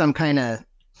have some kind of,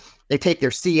 they take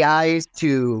their CIs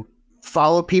to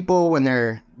follow people when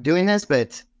they're doing this,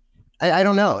 but I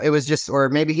don't know. It was just, or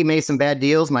maybe he made some bad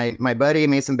deals. My buddy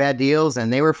made some bad deals,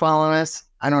 and they were following us.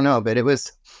 I don't know, but it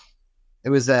was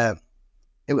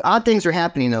odd things were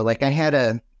happening though. Like I had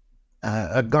a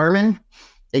Garmin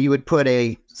that you would put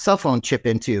a cell phone chip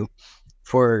into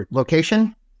for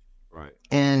location. Right.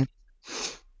 And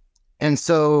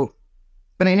so,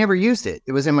 but I never used it.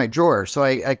 It was in my drawer. So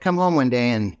I come home one day,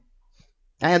 and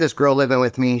I had this girl living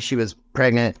with me. She was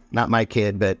pregnant, not my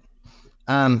kid, but,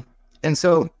 and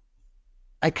so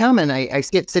I come and I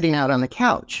get sitting out on the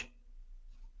couch,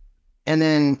 and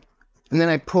then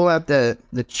I pull out the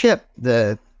chip,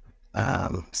 the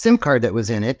SIM card that was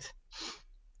in it,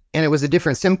 and it was a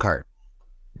different SIM card.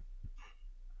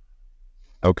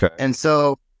 Okay. And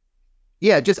so,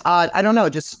 yeah, just odd. I don't know,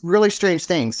 just really strange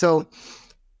things. So,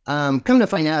 come to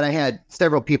find out, I had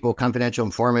several people, confidential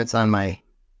informants on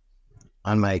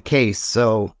my case.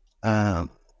 So, I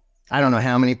don't know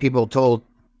how many people told,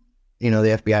 the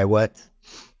FBI what.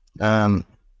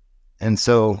 And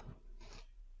so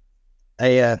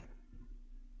I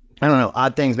don't know,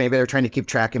 odd things. Maybe they're trying to keep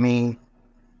track of me.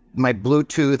 My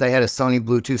Bluetooth, I had a Sony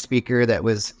Bluetooth speaker that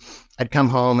was, I'd come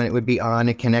home and it would be on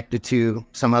and connected to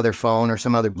some other phone or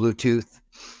some other Bluetooth.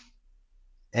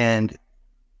 And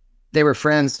they were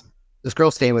friends. This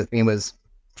girl staying with me was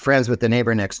friends with the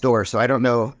neighbor next door. So I don't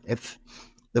know if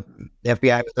the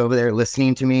FBI was over there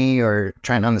listening to me or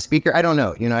trying on the speaker. I don't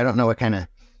know. I don't know what kind of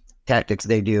tactics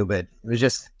they do, but it was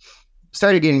just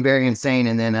started getting very insane.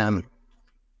 And then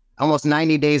almost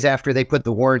 90 days after they put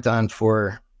the warrant on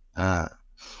for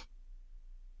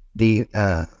the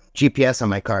GPS on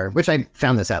my car, which I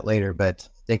found this out later, but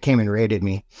they came and raided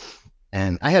me,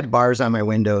 and I had bars on my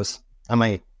windows.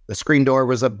 The screen door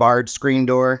was a barred screen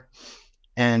door,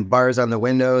 and bars on the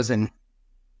windows, and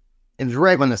it was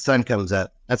right when the sun comes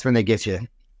up. That's when they get you.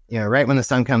 Right when the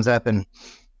sun comes up, and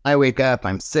I wake up,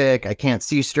 I'm sick, I can't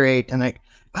see straight, and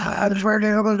I just wanted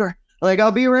to open the door. Like,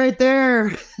 I'll be right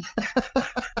there.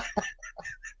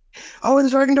 Oh,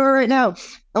 it's working door right now.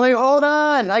 I'm like, hold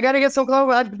on, I gotta get some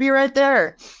clothes. I'll be right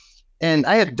there. And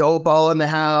I had dope all in the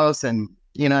house, and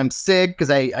I'm sick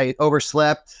because I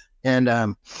overslept, and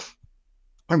I'm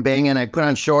banging. I put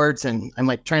on shorts, and I'm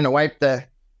like trying to wipe the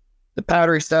the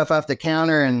powdery stuff off the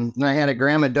counter, and I had a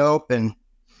gram of dope, and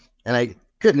I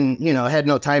couldn't, I had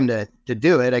no time to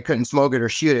do it. I couldn't smoke it or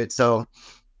shoot it, so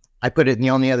I put it in the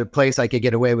only other place I could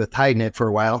get away with hiding it for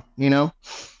a while, and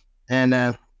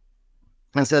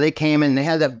so they came and they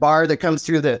had that bar that comes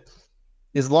through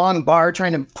this long bar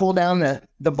trying to pull down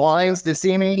the blinds to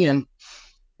see me,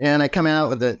 and I come out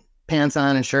with the pants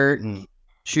on and shirt and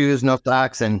shoes, no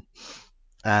socks, and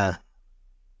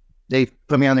they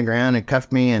put me on the ground and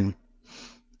cuffed me, and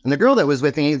the girl that was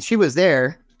with me, she was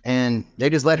there, and they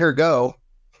just let her go.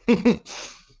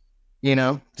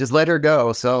 Just let her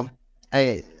go. So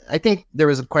I think there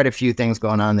was quite a few things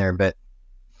going on there, but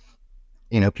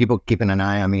people keeping an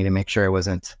eye on me to make sure I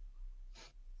wasn't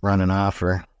running off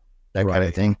or that kind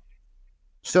of thing.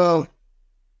 So,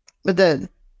 but the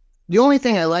only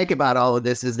thing I like about all of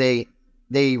this is they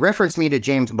reference me to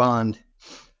James Bond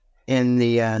in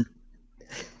the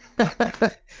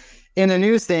in the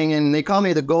news thing, and they call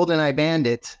me the GoldenEye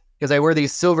Bandit because I wear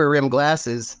these silver rimmed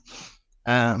glasses.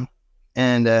 So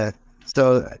the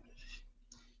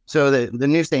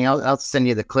news thing, I'll send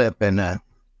you the clip, and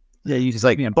you just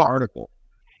like me an article.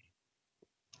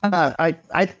 I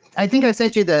think I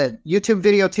sent you the YouTube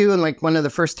video too in like one of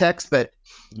the first texts, but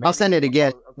I'll send it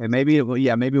again. Okay, maybe it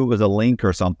was a link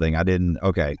or something. I didn't.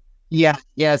 Okay. Yeah,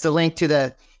 it's a link to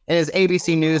and it's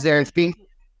ABC News there.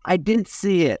 I did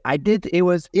see it. It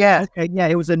was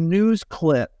it was a news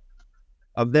clip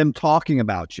of them talking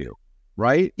about you,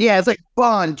 right? Yeah, it's like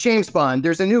James Bond.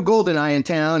 There's a new GoldenEye in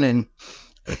town, and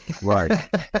right.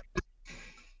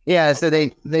 Yeah, so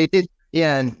they did.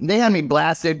 Yeah, and they had me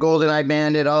blasted, GoldenEye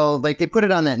Bandit, all like they put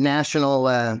it on that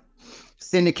national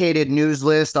syndicated news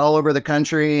list all over the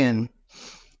country and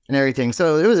everything.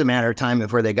 So it was a matter of time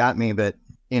before they got me, but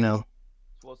I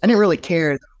didn't really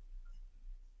care.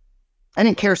 I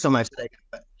didn't care so much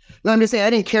I'm just saying I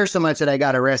didn't care so much that I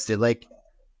got arrested. Like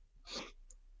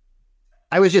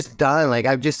I was just done. Like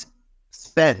I've just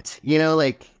spent,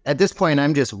 like at this point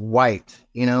I'm just white,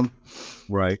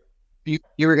 Right. You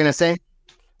were gonna say?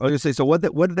 I was gonna say, so what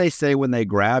did they say when they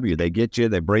grab you? They get you,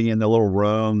 they bring you in the little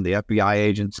room, the FBI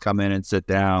agents come in and sit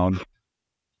down.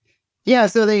 Yeah,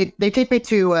 so they take me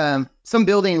to some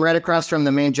building right across from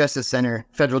the main Justice Center,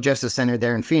 Federal Justice Center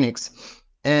there in Phoenix.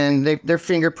 And they're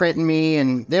fingerprinting me,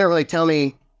 and they don't really tell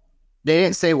me, they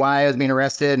didn't say why I was being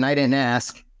arrested, and I didn't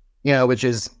ask, which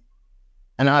is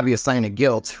an obvious sign of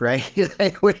guilt, right?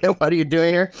 Like, what are you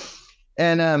doing here?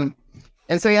 And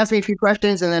so he asked me a few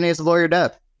questions, and then he was lawyered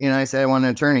up. I said I want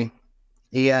an attorney.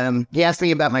 He asked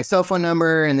me about my cell phone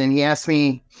number, and then he asked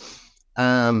me if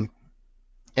I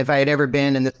had ever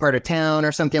been in this part of town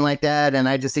or something like that. And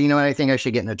I just said, I think I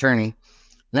should get an attorney.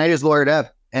 And I just lawyered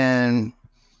up. And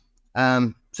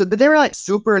but they were like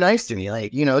super nice to me,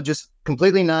 like, just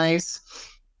completely nice.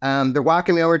 They're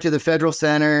walking me over to the Federal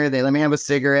Center. They let me have a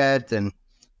cigarette, and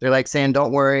they're like saying,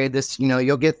 don't worry, this,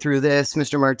 you'll get through this,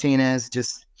 Mr. Martinez,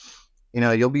 just,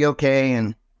 you'll be okay.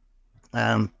 And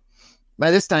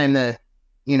by this time, the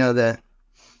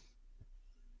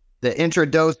intro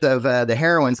dose of the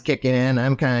heroin's kicking in.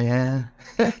 I'm kind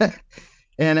of,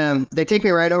 and they take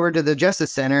me right over to the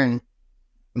Justice Center, and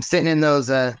I'm sitting in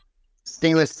those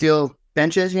stainless steel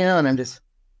benches, and I'm just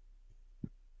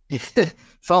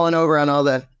falling over on all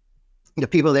the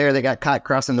people there that got caught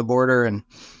crossing the border and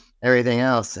everything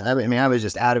else. I was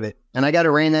just out of it. And I got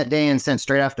arraigned that day and sent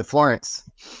straight off to Florence,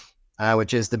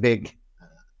 which is the big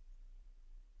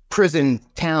prison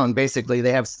town. Basically,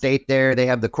 they have state there. They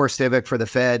have the course civic for the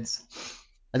feds.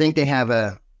 I think they have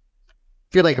if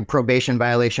you're like a probation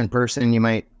violation person, you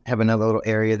might have another little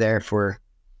area there for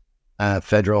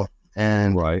federal.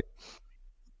 And right.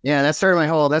 Yeah, that started my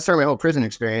whole prison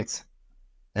experience.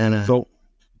 And so,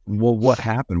 well, what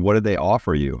happened? What did they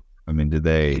offer you? I mean, did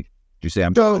you say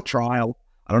I'm on trial?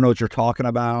 I don't know what you're talking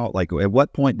about. Like, at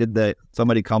what point did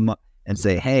somebody come up and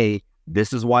say, "Hey,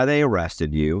 this is why they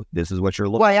arrested you. This is what you're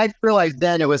looking." Well, I realized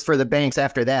then it was for the banks.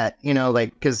 After that,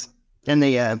 because in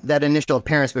the that initial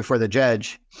appearance before the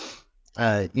judge,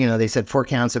 they said 4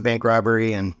 counts of bank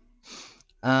robbery, and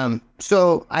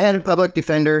so I had a public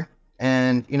defender,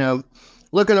 and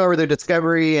looking over the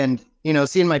discovery and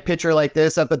seeing my picture like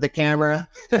this up at the camera,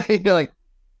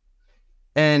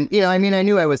 and I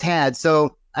knew I was had,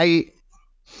 so I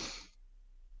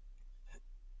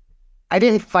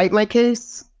didn't fight my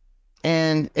case.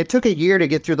 And it took a year to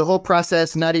get through the whole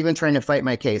process, not even trying to fight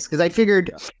my case. Because I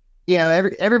figured,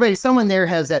 everybody, someone there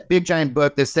has that big giant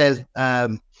book that says,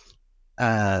 the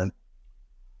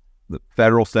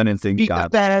federal sentencing beat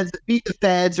the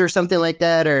feds or something like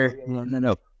that. Or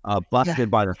no.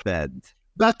 Busted by the feds.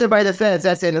 Busted by the feds.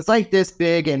 That's it. It's like this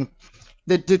big. And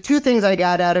the 2 things I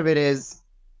got out of it is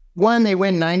one, they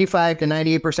win 95 to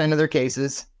 98% of their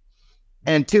cases.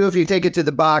 And two, if you take it to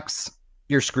the box,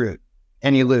 you're screwed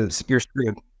and you lose. You're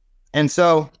screwed. And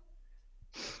so,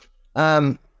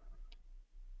 and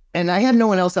I had no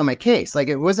one else on my case. Like,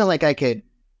 it wasn't like I could,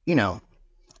 I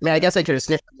mean, I guess I could have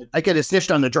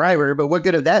snitched on the driver, but what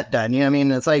good have that done? I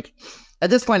mean, it's like, at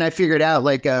this point I figured out,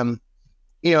 like,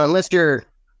 unless you're,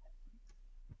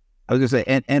 I was gonna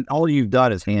say, and all you've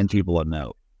done is hand people a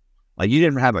note. Like, you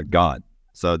didn't have a gun,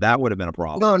 so that would have been a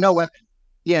problem. no weapon.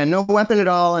 Yeah, no weapon at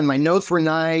all. And my notes were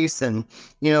nice and,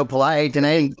 polite.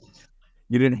 And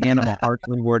you didn't hand them a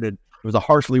harshly worded. It was a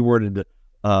harshly worded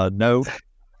note.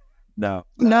 No,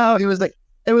 it was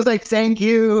like, thank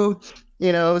you.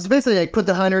 It was basically like put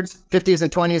the 100s, 50s,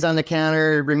 and 20s on the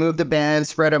counter, remove the bands,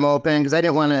 spread them open, because I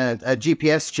didn't want a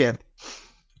GPS chip.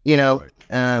 No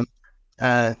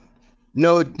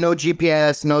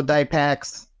GPS, no die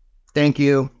packs. Thank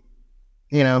you.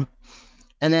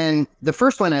 And then the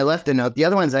first one I left a note. The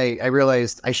other ones I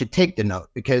realized I should take the note,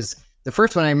 because the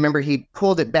first one I remember he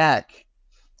pulled it back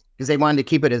because they wanted to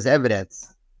keep it as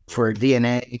evidence for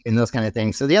DNA and those kind of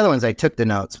things. So the other ones I took the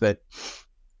notes, but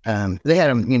they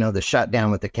had them, the shot down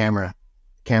with the camera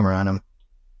on them.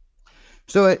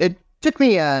 So it took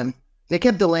me. They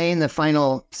kept delaying the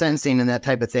final sentencing and that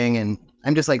type of thing, and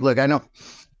I'm just like, look, I don't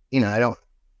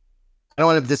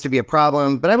want this to be a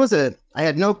problem, but I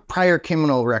had no prior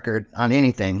criminal record on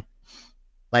anything,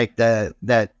 like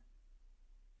that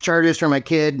charges for my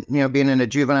kid, being in a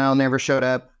juvenile never showed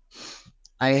up.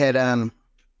 I had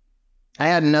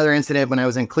another incident when I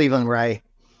was in Cleveland where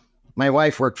my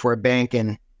wife worked for a bank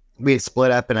and we had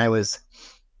split up, and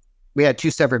we had two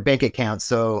separate bank accounts.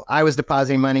 So I was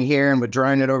depositing money here and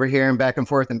withdrawing it over here and back and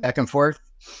forth and back and forth.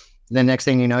 And then next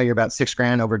thing you know, you're about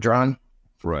 $6,000 overdrawn.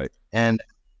 Right. And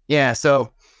yeah,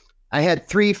 so I had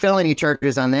 3 felony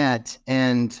charges on that,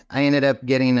 and I ended up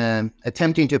getting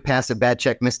attempting to pass a bad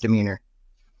check misdemeanor.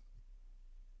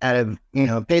 Out of,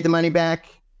 paid the money back,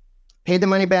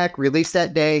 released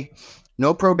that day,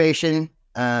 no probation,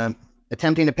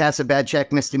 attempting to pass a bad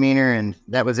check misdemeanor, and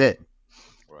that was it.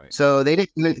 Right. So they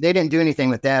didn't do anything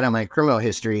with that on my criminal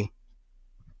history.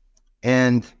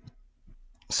 And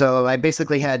so I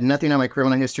basically had nothing on my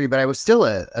criminal history, but I was still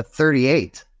a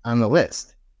 38 on the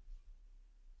list.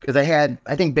 Because I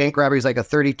think bank robbery is like a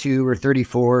 32 or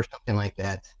 34, something like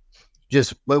that.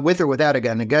 Just with or without a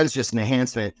gun. The gun's just an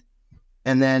enhancement.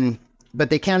 And then, but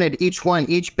they counted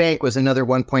each bank was another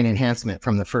 1 point enhancement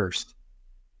from the first.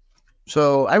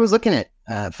 So I was looking at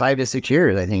 5 to 6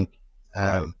 years, I think,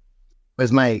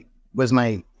 was my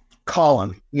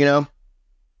column, and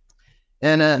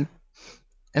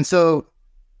so,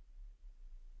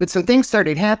 but some things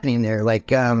started happening there.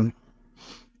 Like when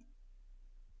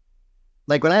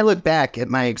I look back at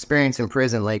my experience in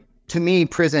prison, like, to me,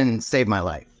 prison saved my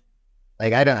life.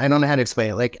 Like, I don't know how to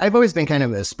explain it. Like, I've always been kind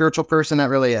of a spiritual person,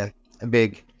 not really a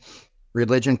big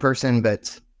religion person,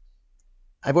 but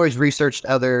I've always researched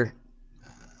other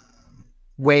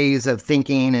ways of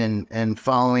thinking and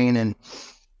following. And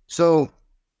so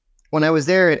when I was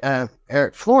there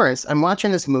at Flores, I'm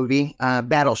watching this movie,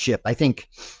 Battleship. I think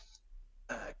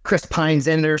Chris Pine's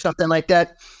in it or something like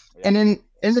that. Yeah. And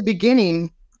in the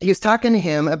beginning, he was talking to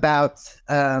him about,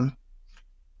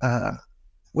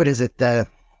 what is it?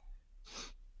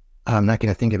 I'm not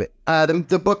going to think of it.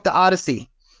 The book, The Odyssey.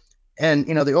 And,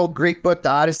 the old Greek book, The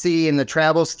Odyssey, and the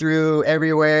travels through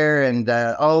everywhere, and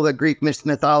all the Greek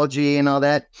mythology and all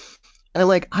that. And I'm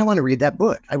like, I want to read that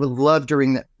book. I would love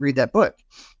to read that book.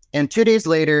 And 2 days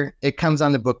later, it comes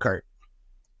on the book cart.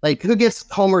 Like, who gets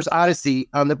Homer's Odyssey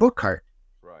on the book cart?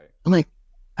 Right. I'm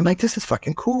like, this is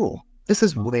fucking cool. This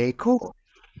is way cool.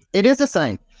 It is a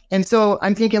sign. And so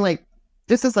I'm thinking, like,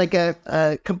 this is like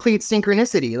a complete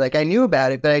synchronicity. Like, I knew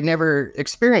about it, but I'd never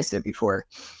experienced it before.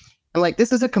 I'm like,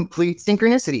 this is a complete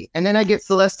synchronicity. And then I get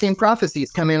Celestine prophecies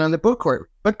coming on the book cart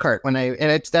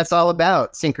that's all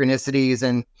about synchronicities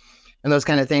and those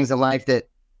kind of things in life, that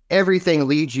everything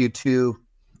leads you to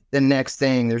the next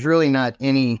thing. There's really not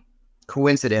any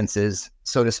coincidences,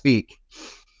 so to speak.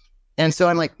 And so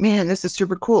I'm like, man, this is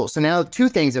super cool. So now 2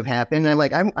 things have happened. And I'm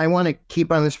like, I want to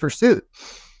keep on this pursuit.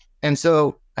 And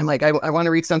so I'm like, I want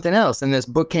to read something else. And this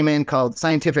book came in called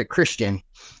Scientific Christian.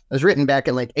 It was written back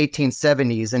in like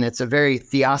 1870s, and it's a very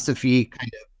theosophy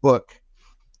kind of book,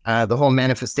 the whole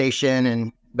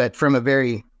manifestation, but from a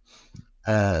very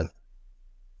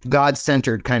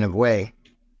God-centered kind of way.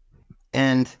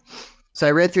 And so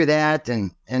I read through that,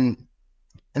 and then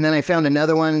I found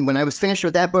another one. When I was finished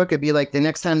with that book, it'd be like the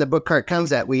next time the book cart comes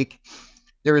that week,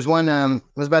 there was one, it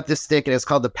was about this thick, and it's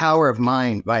called The Power of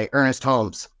Mind by Ernest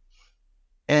Holmes.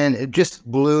 And it just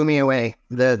blew me away.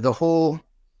 The whole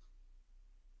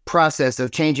process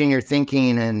of changing your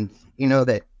thinking, and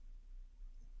that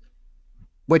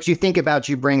what you think about,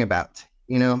 you bring about.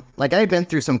 Like I've been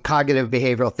through some cognitive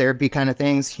behavioral therapy kind of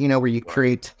things, where you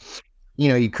create,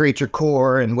 you create your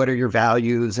core and what are your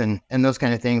values and those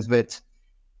kind of things. But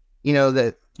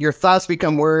that your thoughts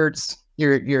become words,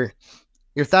 your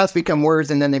thoughts become words,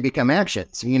 and then they become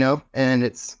actions.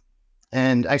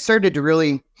 And I started to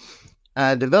really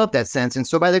develop that sense. And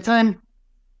so by the time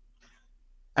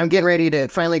I'm getting ready to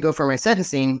finally go for my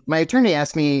sentencing, my attorney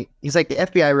asked me, he's like, the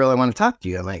FBI really want to talk to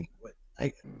you. I'm like,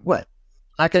 what?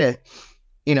 I could have,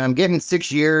 I'm getting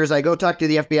 6 years. I go talk to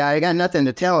the FBI. I got nothing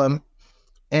to tell them.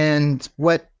 And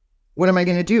what am I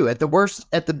going to do? At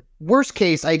the worst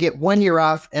case, I get 1 year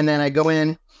off, and then I go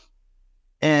in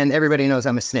and everybody knows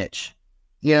I'm a snitch,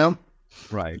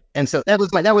 Right. And so that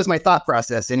was my thought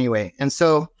process anyway. And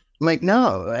so I'm like,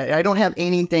 no, I don't have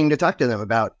anything to talk to them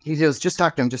about. He goes, just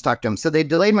talk to them. So they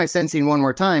delayed my sentencing one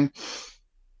more time.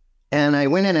 And I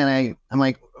went in and I'm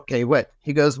like, okay, what?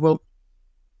 He goes, well,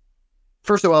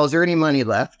 first of all, is there any money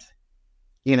left?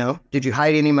 Did you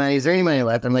hide any money? Is there any money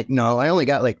left? I'm like, no, I only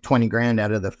got like 20 grand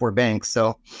out of the 4 banks.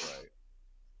 So,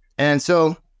 and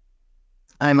so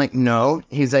I'm like, no.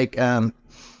 He's like, I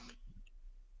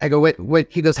go, what?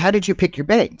 He goes, how did you pick your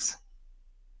banks?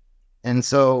 And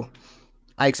so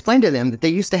I explained to them that they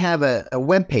used to have a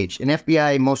webpage, an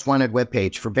FBI most wanted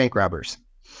webpage for bank robbers.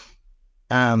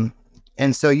 And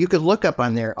so you could look up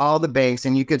on there all the banks,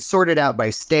 and you could sort it out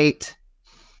by state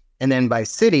and then by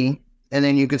city. And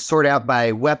then you could sort out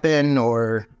by weapon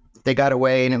or they got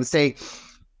away, and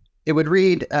it would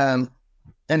read, and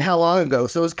how long ago.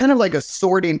 So it was kind of like a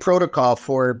sorting protocol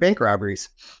for bank robberies.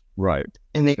 Right.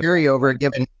 In the area over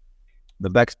given. The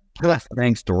best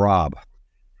banks to rob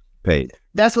page.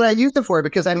 That's what I used it for,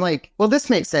 because I'm like, well, this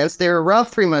makes sense. They were robbed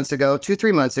 3 months ago,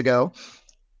 3 months ago.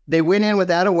 They went in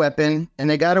without a weapon, and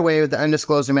they got away with the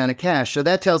undisclosed amount of cash. So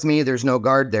that tells me there's no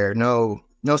guard there, no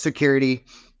security.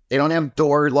 They don't have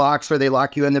door locks where they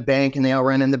lock you in the bank and they all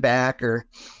run in the back or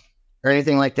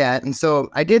anything like that. And so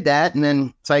I did that. And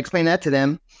then, so I explained that to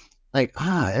them, like,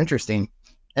 interesting.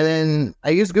 And then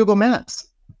I used Google Maps,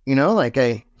 like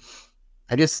the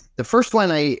first one,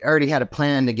 I already had a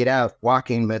plan to get out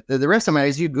walking, but the rest of them, I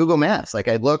used Google Maps. Like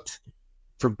I looked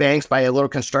for banks by a little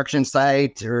construction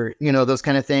site or, those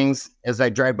kind of things as I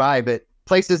drive by, but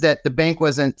places that the bank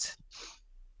wasn't,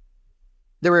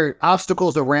 there were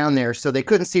obstacles around there, so they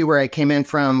couldn't see where I came in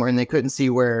from, and they couldn't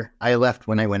see where I left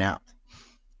when I went out.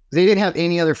 They didn't have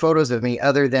any other photos of me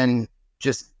other than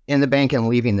just in the bank and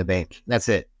leaving the bank. That's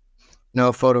it.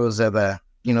 No photos of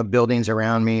buildings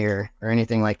around me or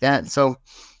anything like that. So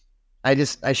I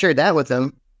shared that with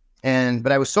them,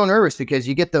 but I was so nervous because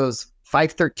you get those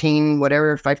 513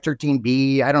 whatever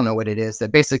 513B, I don't know what it is,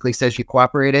 that basically says you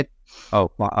cooperated.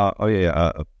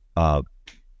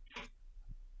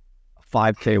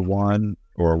 5K1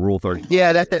 or a Rule 30.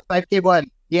 Yeah, that's it. 5K1.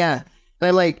 Yeah. And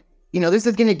I'm like, this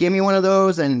is going to give me one of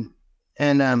those. And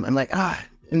I'm like,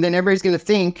 and then everybody's going to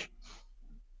think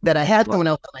that I had someone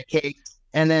else on my case,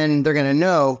 and then they're going to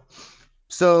know.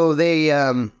 So they,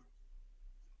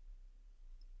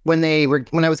 when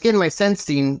I was getting my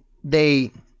sentencing, they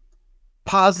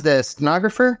paused the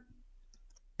stenographer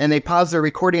and they paused the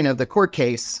recording of the court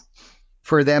case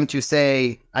for them to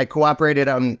say I cooperated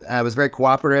I was very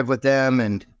cooperative with them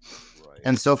and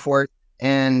so forth.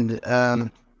 And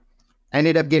I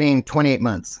ended up getting 28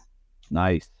 months.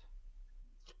 Nice.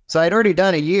 So I'd already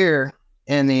done a year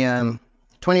in the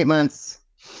 28 months,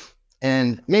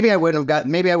 and maybe I would have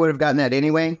gotten that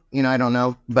anyway. I don't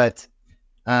know, but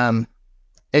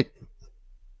it's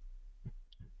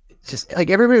just like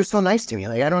everybody was so nice to me.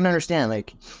 Like I don't understand.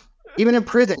 Like even in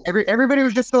prison, everybody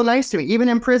was just so nice to me. Even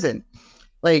in prison.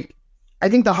 Like, I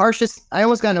think the harshest, I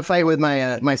almost got in a fight with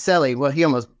my cellie. Well, he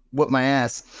almost whooped my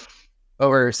ass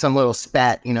over some little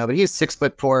spat, but he's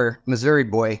 6'4" Missouri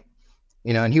boy,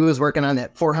 and he was working on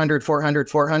that 400, squat,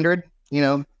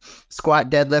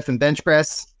 deadlift, and bench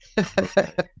press.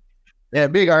 Yeah,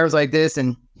 big arms like this.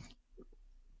 And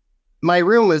my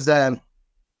room was, I'll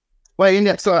go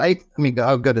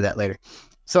to that later.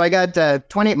 So I got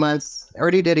 28 months,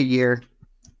 already did a year.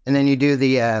 And then you do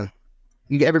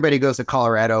everybody goes to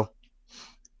Colorado,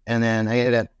 and then I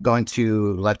ended up going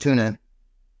to La Tuna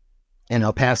in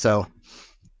El Paso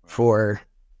for,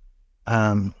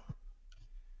 I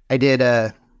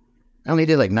only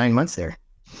did like 9 months there,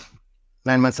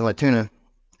 9 months in La Tuna.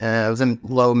 I was in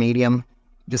low, medium,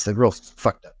 just a real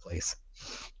fucked up place.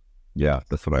 Yeah,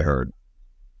 that's what I heard.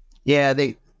 Yeah,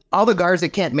 all the guards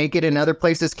that can't make it in other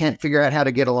places can't figure out how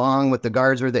to get along with the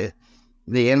guards or the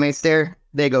inmates there.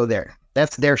 They go there.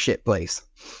 That's their shit place.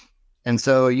 And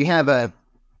so you have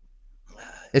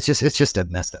it's just a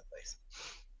messed up place.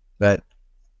 But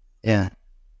yeah,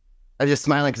 I'm just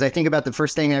smiling because I think about the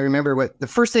first thing I remember. What the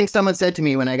first thing someone said to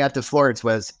me when I got to Florence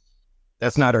was,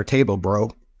 "That's not our table,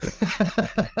 bro."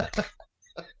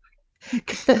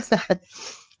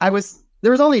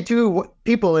 There was only two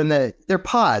people in they're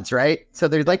pods, right? So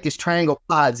there's like these triangle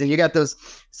pods, and you got those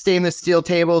stainless steel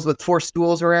tables with 4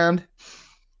 stools around,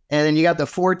 and then you got the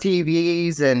 4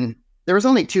 TVs, and there was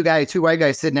only two white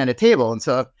guys sitting at a table. And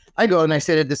so I go and I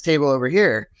sit at this table over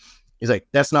here. He's like,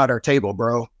 "That's not our table,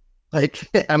 bro." Like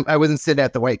I wasn't sitting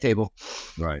at the white table.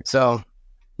 Right. So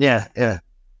yeah.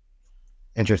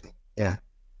 Interesting. Yeah.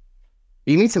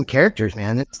 You meet some characters,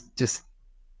 man. It's just,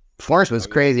 Florence was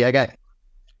crazy.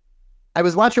 I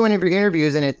was watching one of your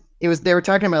interviews, and they were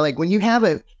talking about like when you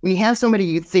have somebody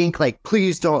you think like,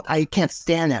 please don't, I can't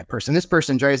stand that person. This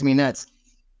person drives me nuts.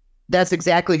 That's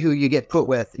exactly who you get put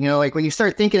with. You know, like when you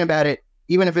start thinking about it,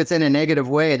 even if it's in a negative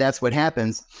way, that's what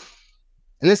happens.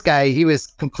 And this guy, he was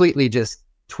completely just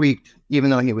tweaked, even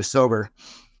though he was sober.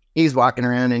 He's walking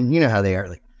around, and you know how they are,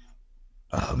 like,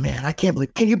 "Oh man,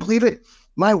 can you believe it?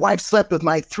 My wife slept with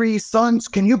my 3 sons.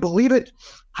 Can you believe it?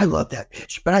 I love that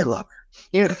bitch, but I love her."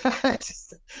 You know,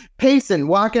 just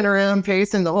walking around,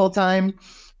 pacing the whole time,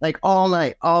 like all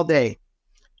night, all day.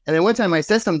 And then one time I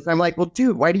said something, I'm like, "Well,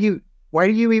 dude, why do you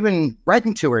even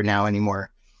writing to her now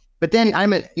anymore?" But then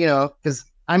because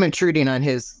I'm intruding on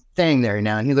his thing there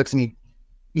now. And he looks at me,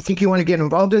 "You think you want to get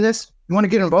involved in this? You want to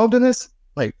get involved in this?"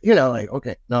 Like,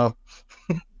 okay, no.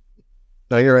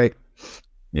 No, you're right.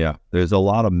 Yeah. There's a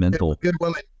lot of mental, good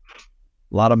woman.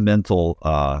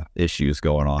 Issues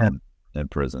going on in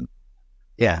prison.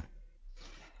 Yeah.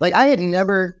 Like I had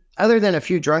never, other than a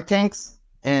few drunk tanks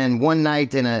and one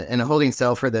night in a holding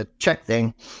cell for the check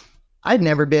thing, I'd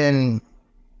never been,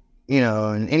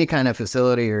 in any kind of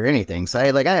facility or anything. So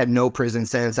I had no prison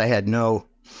sense. I had no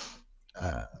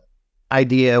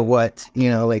idea what,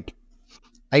 like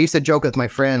I used to joke with my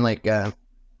friend, like, I'm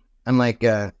like,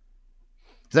 because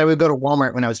I would go to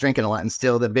Walmart when I was drinking a lot and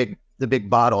steal the big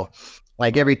bottle.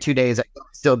 Like every 2 days, I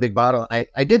steal a big bottle.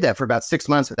 I did that for about 6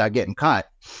 months without getting caught.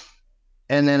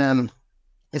 And then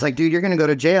it's like, "Dude, you're going to go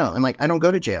to jail." I'm like, "I don't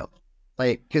go to jail."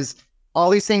 Like, because all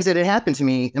these things that had happened to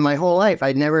me in my whole life,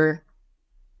 I'd never.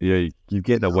 Yeah, you're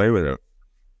getting away with it.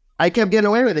 I kept getting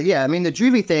away with it. Yeah. I mean, the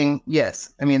juvie thing,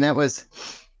 yes. I mean, that was.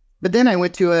 But then I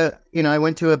went to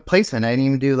a placement. I didn't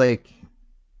even do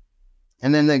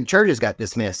and then the charges got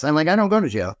dismissed. I'm like, "I don't go to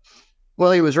jail."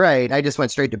 Well, he was right. I just went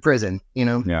straight to prison,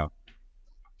 Yeah.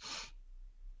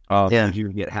 Yeah. Did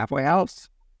you get halfway house?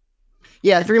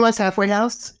 Yeah, 3 months halfway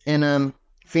house in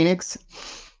Phoenix.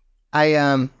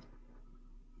 I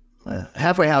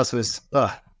halfway house was.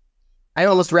 I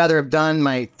almost rather have done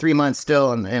my 3 months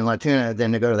still in La Tuna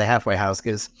than to go to the halfway house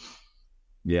because.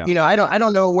 Yeah. I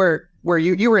don't know where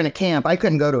you were in a camp. I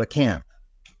couldn't go to a camp.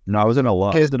 No, I was in a low.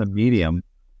 I was in a medium.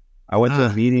 I went to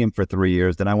a medium for 3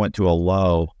 years. Then I went to a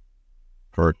low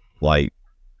for like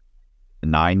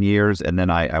 9 years, and then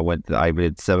I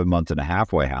did 7 months in a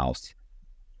halfway house.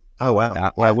 Oh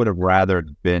wow! I would have rather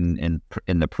been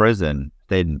in the prison,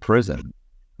 stayed in prison,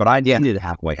 but I needed a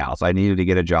halfway house. I needed to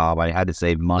get a job. I had to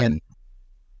save money.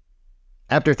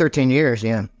 After 13 years,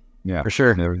 yeah, for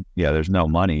sure. There's no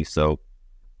money, so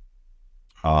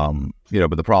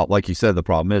but the problem, like you said, the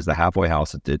problem is the halfway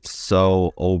house. It's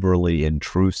so overly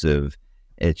intrusive.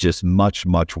 It's just much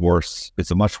worse.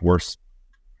 It's a much worse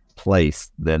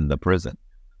place than the prison.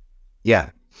 Yeah.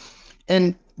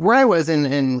 And where I was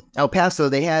in El Paso,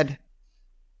 they had,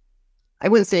 I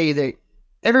wouldn't say that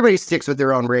everybody sticks with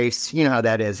their own race. You know how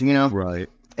that is, Right.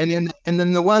 And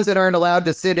then the ones that aren't allowed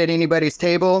to sit at anybody's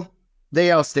table,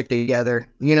 they all stick together,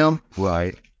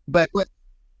 Right. But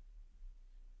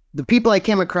the people I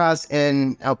came across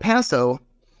in El Paso,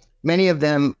 many of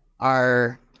them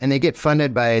are, and they get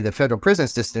funded by the federal prison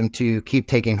system to keep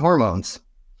taking hormones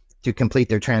to complete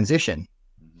their transition.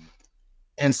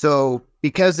 And so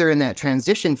because they're in that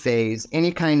transition phase,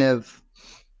 any kind of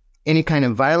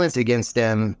violence against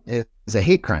them is a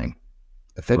hate crime,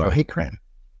 a federal hate crime.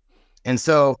 And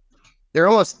so they're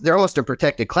almost a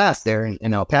protected class there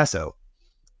in El Paso.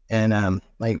 And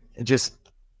just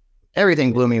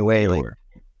everything blew me away.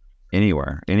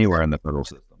 Anywhere in the federal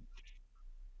system.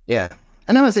 Yeah.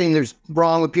 And I'm not saying there's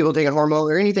wrong with people taking hormones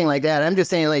or anything like that. I'm just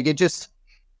saying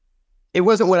it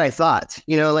wasn't what I thought,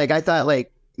 I thought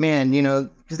man,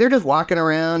 because they're just walking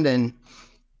around and,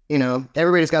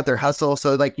 everybody's got their hustle.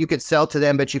 So you could sell to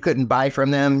them, but you couldn't buy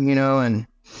from them,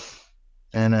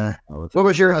 and what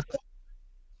was your hustle?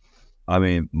 I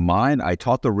mean, mine, I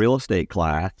taught the real estate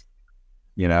class,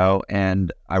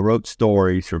 and I wrote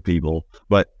stories for people,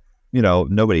 but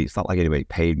it's not like anybody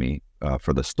paid me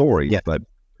for the stories, but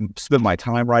spent my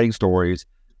time writing stories.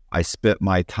 I spent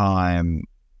my time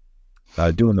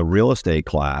doing the real estate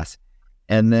class,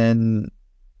 and then,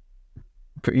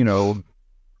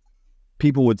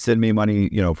 people would send me money,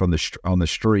 from on the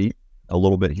street, a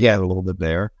little bit here, a little bit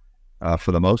there,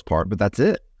 for the most part, but that's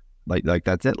it. Like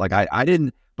that's it. Like I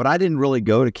didn't really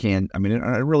go to I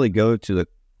didn't really go to the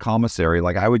commissary.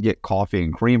 Like I would get coffee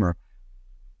and creamer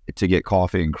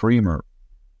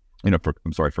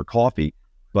for coffee,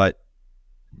 but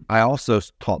I also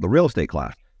taught the real estate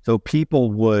class. So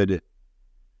people would,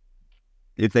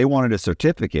 if they wanted a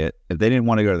certificate, if they didn't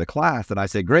want to go to the class, then I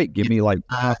said, great, give me like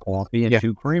coffee and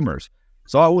 2 creamers.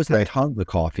 So I always had tons of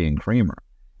coffee and creamer.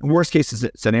 In worst case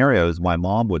scenarios, my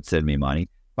mom would send me money,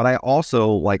 but I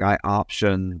also I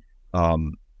optioned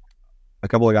a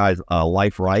couple of guys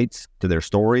life rights to their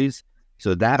stories.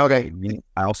 So that paid me.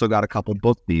 I also got a couple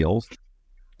book deals.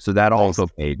 So that also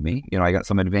paid me. I got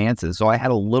some advances. So I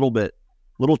had little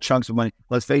chunks of money.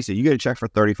 Let's face it, you get a check for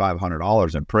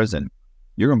 $3,500 in prison,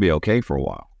 you're going to be okay for a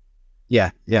while.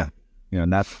 Yeah.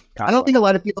 And that's I don't think a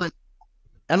lot of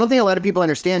people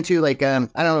understand too. Like, I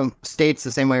don't know states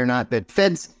the same way or not, but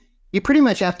feds, you pretty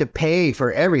much have to pay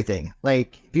for everything.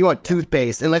 Like if you want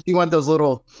toothpaste, unless you want those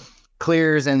little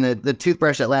clears and the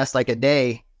toothbrush that lasts like a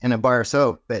day and a bar of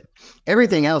soap, but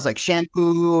everything else like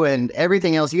shampoo and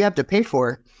everything else you have to pay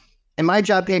for. And my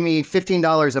job paid me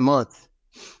 $15 a month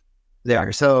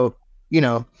there. So,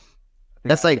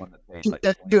 that's like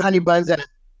 200 bucks.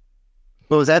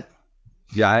 What was that?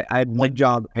 Yeah, I had one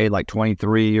job that paid like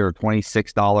 $23 or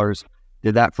 $26.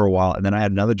 Did that for a while, and then I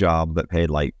had another job that paid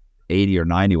like $80 or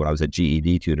 $90 when I was a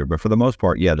GED tutor. But for the most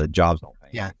part, the jobs don't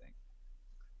pay anything.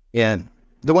 Yeah,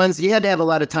 the ones you had to have a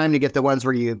lot of time to get the ones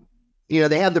where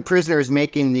they have the prisoners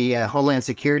making the Homeland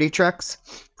Security trucks,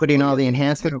 putting all the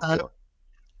enhancements on.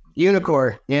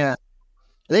 Unicor, yeah,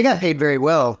 they got paid very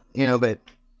well, but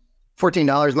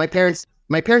 $14. My parents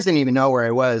didn't even know where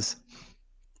I was.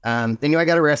 They knew I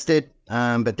got arrested,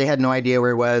 but they had no idea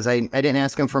where it was. I didn't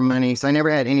ask them for money, so I never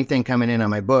had anything coming in on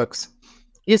my books.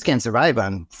 You just can't survive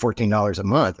on $14 a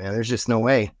month, man. There's just no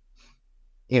way.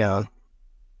 Not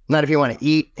if you want to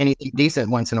eat anything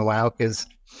decent once in a while, because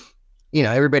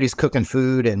everybody's cooking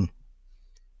food and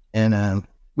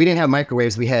we didn't have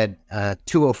microwaves. We had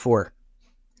 204,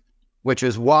 which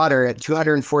is water at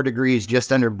 204 degrees,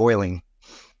 just under boiling.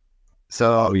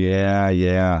 So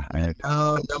no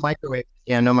microwave.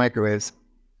 Yeah, no microwaves.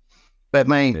 But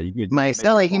my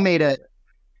cellie, he made a.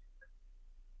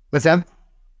 What's that?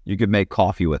 You could make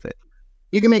coffee with it.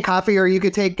 You can make coffee, or you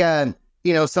could take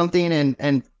something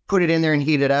and put it in there and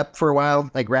heat it up for a while,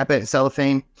 like wrap it in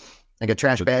cellophane, like a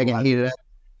trash bag, and heat it up.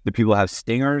 Do people have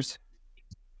stingers?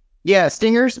 Yeah,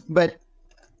 stingers. But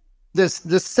the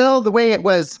cell, the way it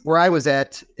was where I was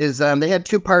at, is they had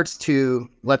 2 parts to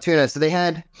La Tuna. So they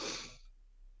had.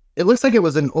 It looks like it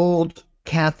was an old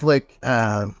Catholic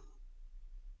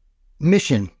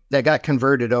mission that got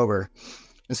converted over.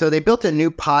 And so they built a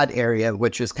new pod area,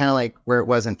 which is kind of like where it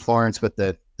was in Florence with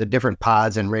the different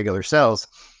pods and regular cells.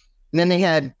 And then they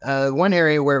had one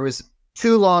area where it was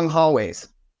 2 long hallways.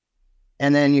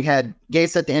 And then you had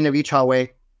gates at the end of each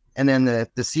hallway. And then the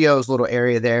CO's little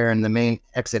area there and the main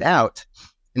exit out,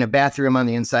 and a bathroom on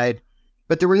the inside.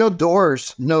 But there were no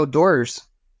doors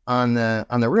on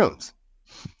the rooms.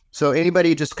 So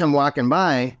anybody just come walking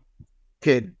by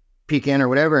could peek in or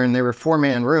whatever, and there were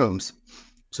 4-man rooms.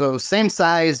 So same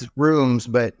size rooms,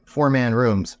 but 4-man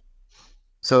rooms.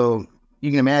 So you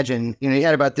can imagine, you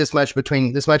had about this much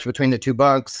between the 2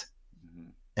 bunks,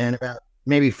 and about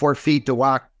maybe 4 feet to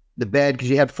walk the bed, because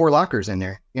you had 4 lockers in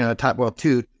there. 2 top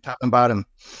and bottom,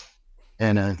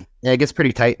 and it gets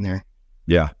pretty tight in there.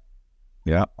 Yeah,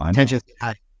 I know.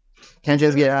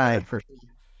 Tensions get high for.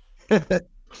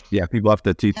 Yeah, people have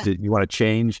to you want to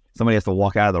change, somebody has to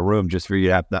walk out of the room just for you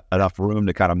to have enough room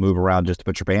to kind of move around just to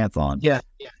put your pants on. Yeah.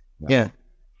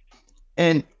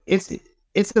 And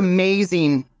it's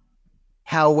amazing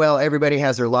how well everybody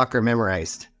has their locker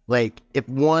memorized. Like if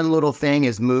one little thing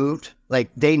is moved, like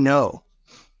they know,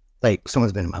 like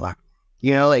someone's been in my locker.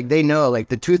 Like they know, like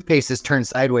the toothpaste is turned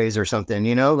sideways or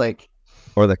something.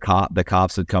 Or the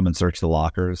cops would come and search the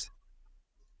lockers.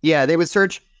 Yeah, they would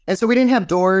search, and so we didn't have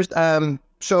doors.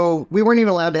 So we weren't even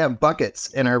allowed to have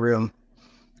buckets in our room,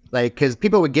 like, because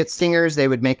people would get stingers. They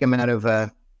would make them out of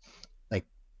like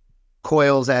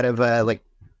coils out of like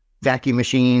vacuum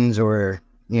machines, or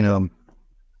and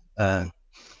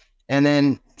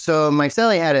then so my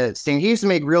cellie had a stinger. He used to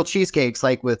make real cheesecakes,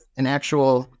 like with an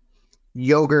actual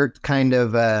yogurt kind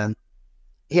of.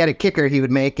 He had a kicker he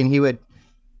would make, and he would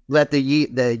let the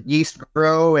yeast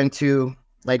grow into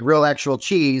like real actual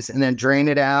cheese and then drain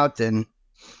it out. And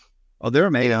Oh, they're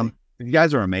amazing. you know, You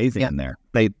guys are amazing in there.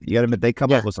 You gotta admit, they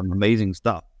come up with some amazing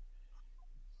stuff.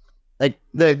 like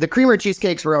the creamer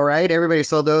cheesecakes were all right. Everybody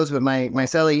sold those, but my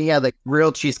cellie, he had like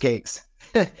real cheesecakes.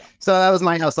 So that was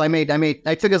my house. So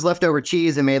I took his leftover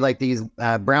cheese and made like these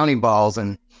brownie balls,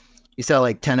 and you sell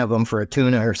like 10 of them for a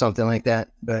tuna or something like that.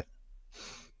 But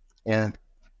yeah.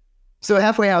 So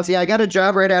Halfway House, I got a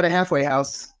job right out of Halfway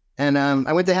House, and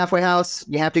I went to Halfway House.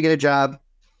 You have to get a job.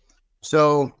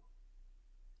 So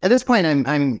at this point,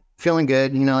 I'm feeling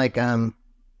good. You know, like I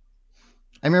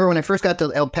remember when I first got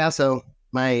to El Paso,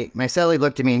 my cellie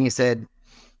looked at me and he said,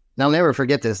 and I'll never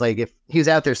forget this. Like if he was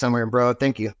out there somewhere, bro,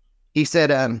 thank you. He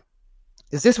said,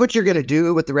 is this what you're going to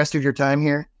do with the rest of your time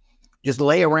here? Just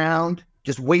lay around,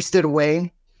 just waste it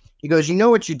away. He goes, you know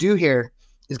what you do here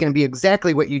is going to be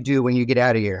exactly what you do when you get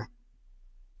out of here.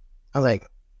 I was like,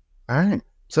 all right.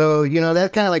 So, you know,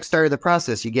 that kind of like started the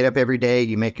process. You get up every day,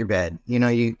 you make your bed, you know,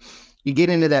 you get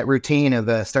into that routine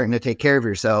of starting to take care of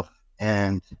yourself.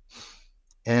 And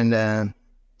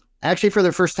actually for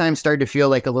the first time started to feel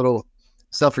like a little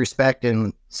self-respect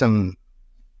and some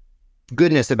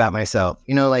goodness about myself,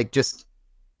 you know, like just,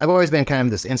 I've always been kind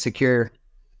of this insecure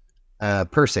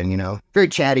person, you know, very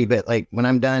chatty, but like when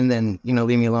I'm done, then, you know,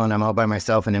 leave me alone. I'm all by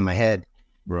myself and in my head.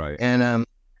 Right. And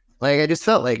like I just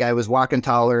felt like I was walking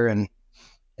taller and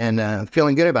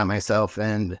feeling good about myself.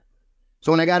 And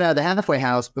so when I got out of the Halfway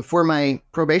House, before my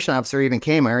probation officer even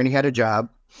came, I already had a job.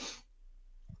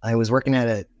 I was working at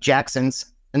a Jackson's,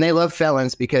 and they love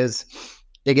felons because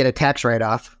they get a tax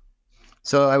write-off.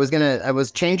 So I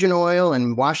was changing oil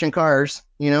and washing cars,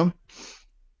 you know,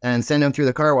 and send them through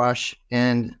the car wash.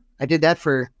 And I did that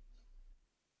for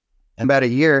about a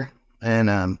year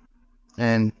and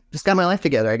just got my life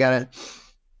together.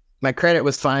 My credit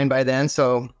was fine by then.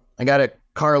 So I got a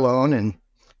car loan and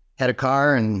had a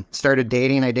car and started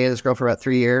dating. I dated this girl for about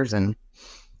 3 years, and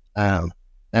that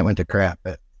went to crap,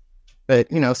 but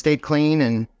you know, stayed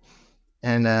clean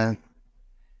and I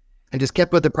just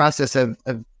kept with the process of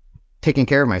taking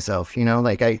care of myself. You know,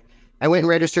 like I went and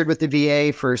registered with the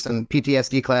VA for some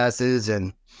PTSD classes,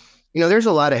 and you know, there's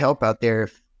a lot of help out there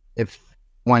if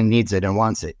one needs it and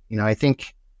wants it. You know, I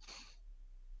think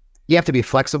you have to be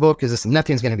flexible because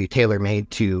nothing's going to be tailor-made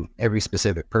to every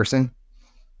specific person.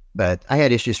 But I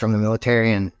had issues from the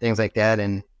military and things like that,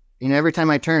 and you know, every time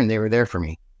I turned, they were there for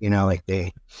me. You know, like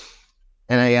I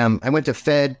went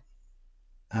to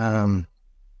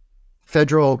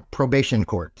federal probation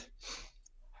court.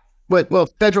 Well,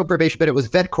 federal probation, but it was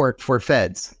vet court for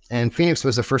feds, and Phoenix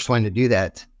was the first one to do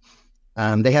that.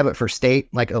 They have it for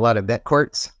state, like a lot of vet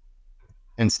courts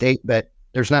and state, but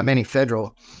there's not many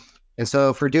federal. And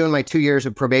so for doing my 2 years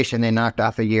of probation, they knocked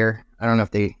off a year. I don't know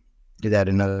if they do that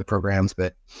in other programs,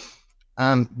 but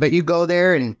you go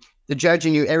there and the judge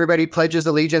and everybody pledges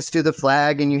allegiance to the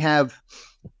flag, and you have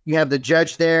the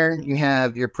judge there, you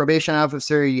have your probation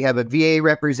officer, you have a VA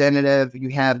representative, you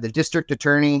have the district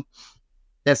attorney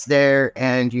that's there,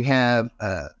 and you have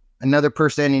another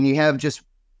person, and you have just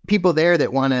people there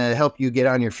that want to help you get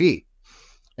on your feet.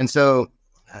 And so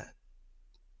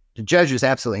the judge is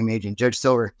absolutely amazing, Judge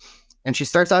Silver. And she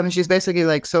starts off and she's basically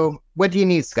like, so what do you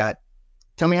need, Scott?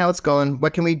 Tell me how it's going.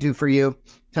 What can we do for you?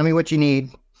 Tell me what you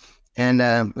need. And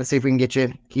let's see if we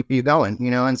can keep you going, you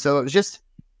know? And so it was just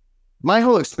my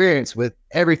whole experience with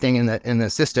everything in the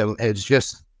system is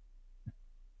just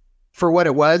for what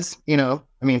it was, you know,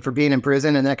 I mean, for being in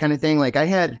prison and that kind of thing. Like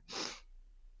to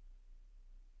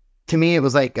me, it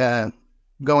was like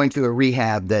going to a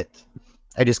rehab that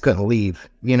I just couldn't leave,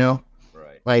 you know?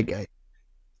 Right. Like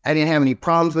I didn't have any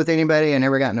problems with anybody. I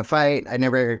never got in a fight. I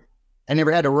never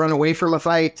had to run away from a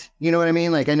fight. You know what I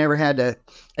mean? Like I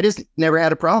just never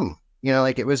had a problem, you know,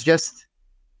 like it was just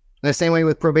the same way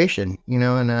with probation, you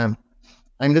know, and I'm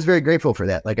just very grateful for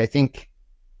that. Like, I think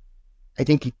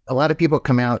a lot of people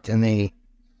come out and they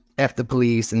F the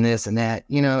police and this and that,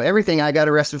 you know, everything I got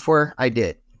arrested for, I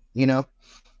did, you know,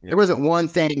 There wasn't one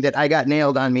thing that I got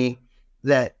nailed on me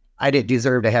that I didn't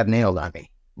deserve to have nailed on me,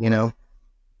 you know?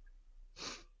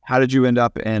 How did you end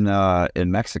up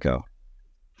in Mexico?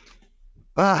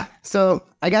 So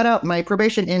I got out, my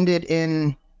probation ended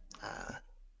in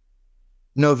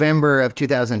November of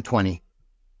 2020.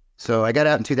 So I got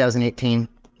out in 2018,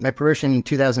 my probation in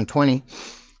 2020.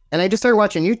 And I just started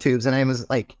watching YouTubes and I was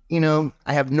like, you know,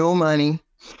 I have no money,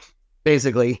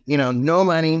 basically, you know, no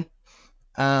money.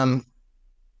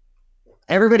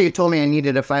 Everybody told me I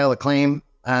needed to file a claim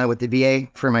with the VA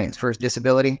for my first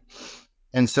disability.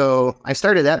 And so I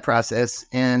started that process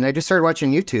and I just started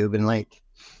watching YouTube and like,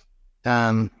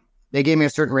 they gave me a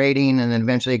certain rating and then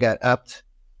eventually got upped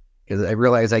because I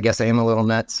realize I guess I am a little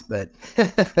nuts, but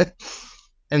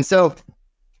and so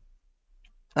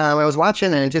I was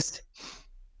watching and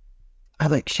I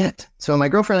was like, shit. So my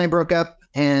girlfriend and I broke up,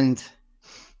 and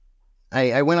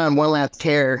I went on one last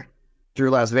tear through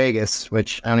Las Vegas,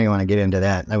 which I don't even want to get into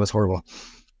that. That was horrible.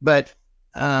 But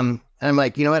I'm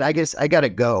like, you know what? I guess I gotta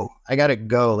go.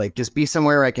 Like, just be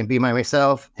somewhere where I can be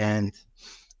myself and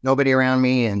nobody around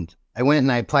me. And I went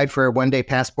and I applied for a 1-day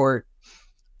passport.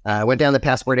 I went down to the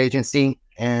passport agency,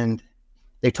 and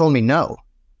they told me no.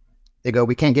 They go,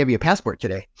 we can't give you a passport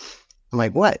today. I'm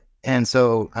like, what? And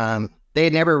so they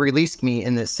had never released me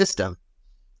in this system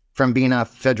from being off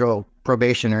federal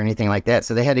probation or anything like that.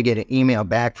 So they had to get an email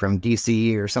back from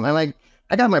DC or something. I'm like,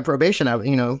 I got my probation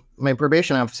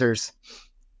officers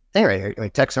thing right here, I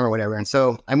text them or whatever. And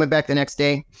so I went back the next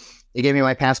day. They gave me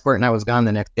my passport, and I was gone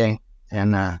the next day,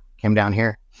 and came down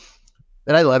here.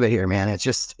 But I love it here, man.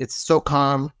 It's so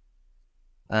calm.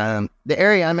 The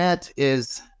area I'm at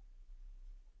is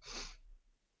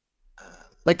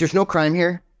like, there's no crime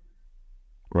here.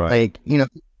 Right. Like,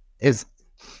 is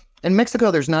in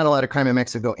Mexico, there's not a lot of crime in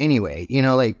Mexico anyway,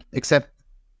 like, except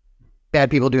bad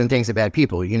people doing things to bad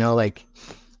people, like,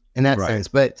 in that sense.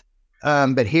 But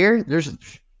here, there's,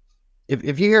 if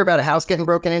you hear about a house getting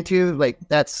broken into, like,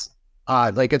 that's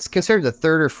odd. Like, it's considered the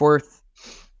third or fourth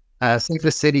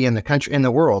safest city in the country, in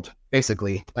the world,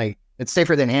 basically. Like, it's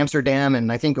safer than Amsterdam,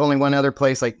 and I think only one other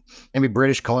place, like maybe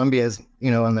British Columbia, is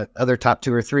on the other top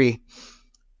 2 or 3.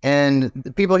 And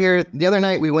the people here, the other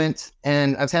night we went,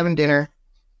 and I was having dinner,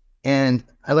 and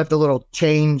I left a little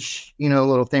change, a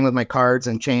little thing with my cards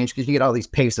and change, because you get all these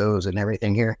pesos and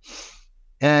everything here.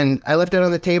 And I left it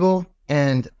on the table,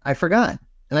 and I forgot.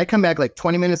 And I come back like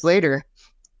 20 minutes later,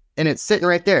 and it's sitting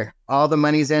right there. All the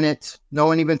money's in it. No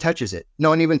one even touches it. No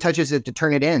one even touches it to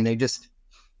turn it in. They just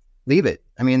leave it.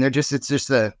 I mean, it's just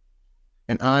an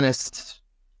honest,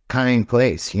 kind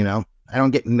place, I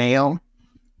don't get mail.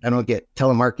 I don't get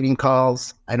telemarketing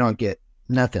calls. I don't get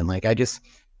nothing. Like, I just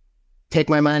take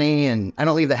my money, and I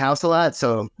don't leave the house a lot.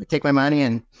 So I take my money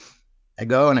and I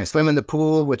go and I swim in the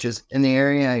pool, which is in the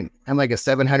area. I'm like a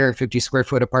 750 square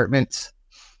foot apartment,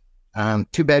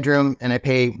 2-bedroom, and I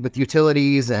pay with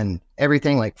utilities and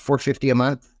everything like $450 a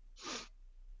month.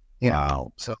 Yeah.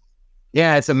 Wow. So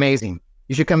yeah, it's amazing.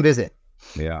 You should come visit.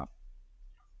 Yeah.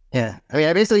 Yeah. I mean,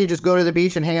 I basically just go to the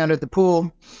beach and hang out at the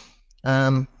pool.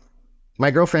 My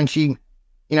girlfriend,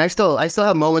 I still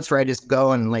have moments where I just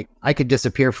go and, like, I could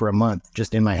disappear for a month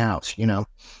just in my house,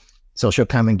 so she'll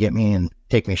come and get me and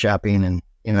take me shopping and,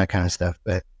 that kind of stuff.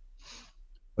 But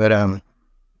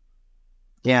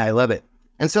yeah, I love it.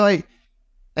 And so I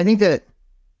think that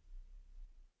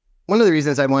one of the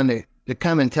reasons I wanted to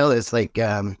come and tell this, like,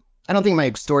 I don't think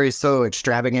my story is so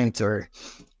extravagant, or,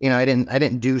 I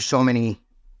didn't do so many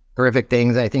horrific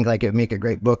things. I think, like, it would make a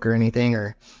great book or anything,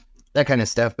 or that kind of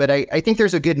stuff. But I think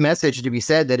there's a good message to be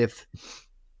said that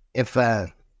if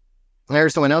I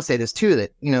heard someone else say this too,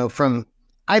 that,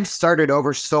 I've started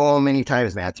over so many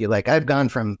times, Matthew. Like, I've gone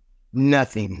from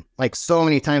nothing, like, so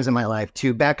many times in my life,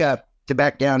 to back up, to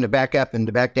back down, to back up, and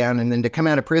to back down, and then to come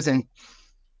out of prison.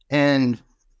 And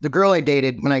the girl I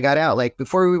dated when I got out, like,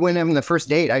 before we went on the first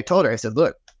date, I told her, I said,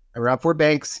 look, I robbed 4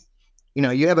 banks.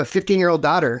 You have a 15-year-old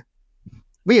daughter.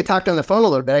 We had talked on the phone a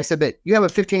little bit. I said, but you have a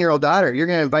 15-year-old daughter. You're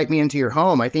going to invite me into your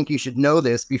home. I think you should know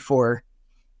this before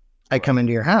I come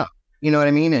into your house. You know what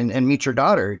I mean? And meet your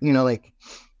daughter, like,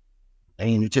 I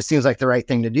mean, it just seems like the right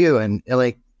thing to do. And,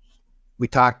 like, we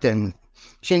talked, and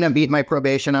she ended up beating my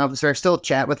probation officer. I still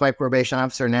chat with my probation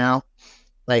officer now.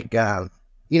 Like,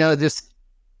 just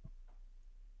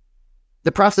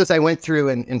the process I went through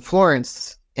in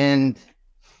Florence, and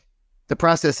the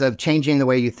process of changing the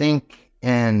way you think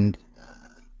and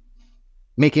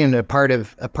making it a part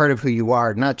of who you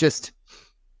are. Not just,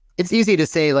 it's easy to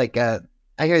say, like, I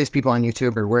hear these people on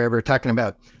YouTube or wherever talking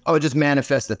about, oh, just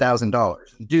manifest $1,000,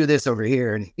 do this over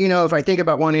here. And, if I think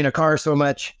about wanting a car so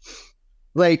much,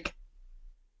 like,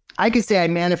 I could say I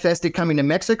manifested coming to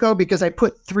Mexico because I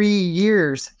put 3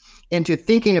 years into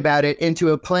thinking about it, into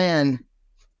a plan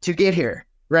to get here.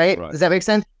 Right? Does that make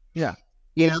sense? Yeah.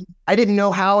 I didn't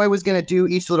know how I was going to do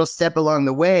each little step along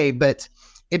the way, but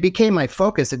it became my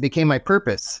focus. It became my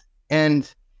purpose.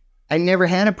 And I never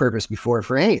had a purpose before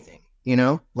for anything,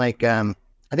 like,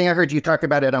 I think I heard you talk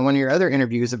about it on one of your other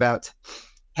interviews about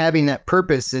having that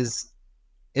purpose is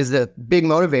the big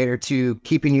motivator to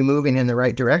keeping you moving in the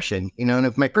right direction, and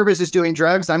if my purpose is doing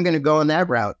drugs, I'm going to go on that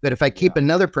route. But if I keep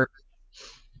another purpose,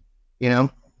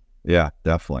 Yeah,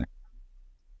 definitely.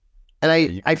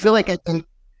 And I feel like I can,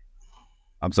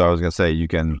 I'm sorry, I was going to say, you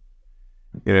can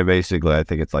Basically, I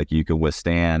think it's like you can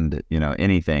withstand,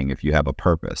 anything if you have a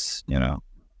purpose,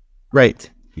 Right.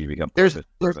 you become There's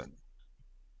purpose-driven.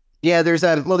 there's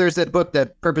that book,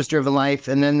 The Purpose Driven Life,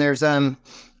 and then there's a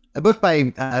book by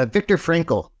Viktor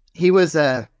Frankl. He was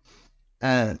a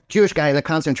Jewish guy in the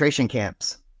concentration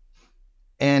camps,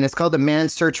 and it's called The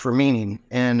Man's Search for Meaning.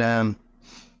 And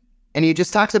he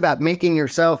just talks about making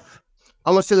yourself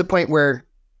almost to the point where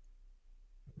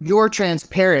you're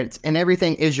transparent and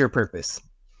everything is your purpose.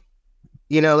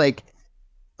 Like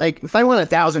if I want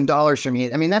 $1,000 from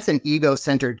you, I mean, that's an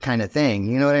ego-centered kind of thing.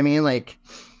 You know what I mean? Like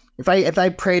if I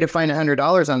pray to find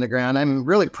 $100 on the ground, I'm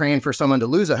really praying for someone to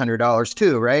lose $100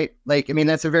 too, right? Like, I mean,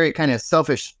 that's a very kind of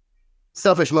selfish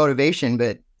motivation.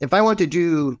 But if I want to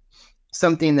do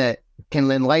something that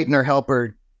can enlighten or help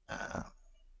or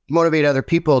motivate other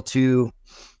people to,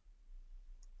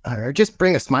 or just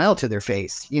bring a smile to their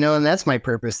face, and that's my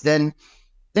purpose, then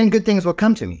good things will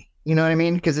come to me. You know what I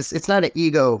mean? Because it's not an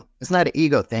ego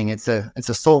thing. It's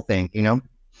a soul thing. I don't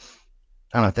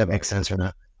know if that makes sense or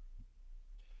not.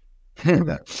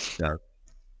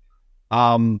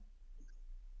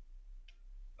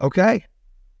 Okay.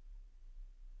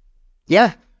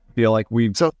 Yeah. Feel like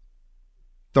we've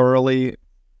thoroughly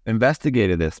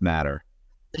investigated this matter.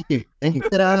 Thank you.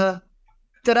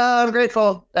 Ta-da! I'm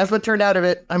grateful. That's what turned out of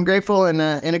it. I'm grateful and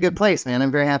in a good place, man.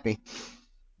 I'm very happy.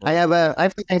 I have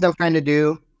some things I'm trying to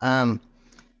do.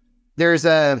 There's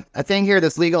a thing here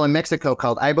that's legal in Mexico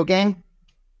called ibogaine,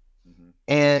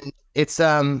 and it's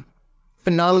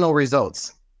phenomenal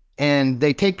results. And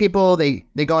they take people, they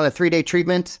go on a 3-day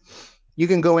treatment. You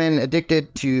can go in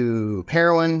addicted to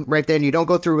heroin right then. You don't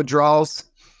go through withdrawals.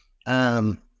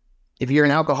 If you're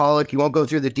an alcoholic, you won't go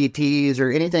through the DTs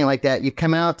or anything like that. You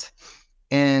come out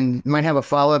and you might have a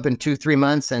follow-up in 2-3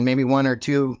 months and maybe 1 or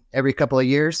 2 every couple of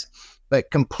years, but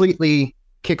completely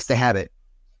kicks the habit.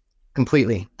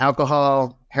 Completely.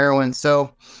 Alcohol, heroin.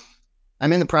 So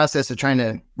I'm in the process of trying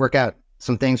to work out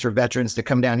some things for veterans to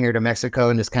come down here to Mexico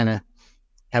and just kind of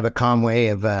have a calm way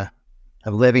of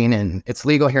living. And it's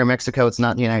legal here in Mexico. It's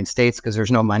not in the United States because there's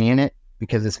no money in it,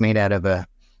 because it's made out of a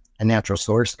natural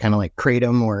source, kind of like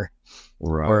kratom or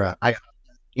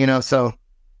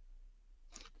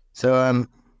so I'm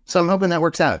hoping that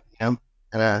works out, and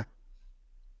yeah.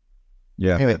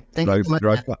 Anyway, thank you so much.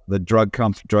 The drug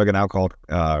and alcohol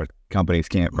companies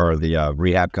can't, or the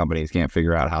rehab companies can't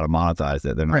figure out how to monetize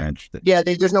it. They're not interested. Yeah,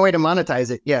 there's no way to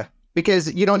monetize it. Yeah,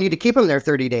 because you don't need to keep them there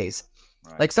 30 days.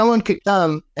 Right. Like someone could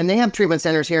come, and they have treatment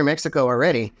centers here in Mexico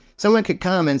already. Someone could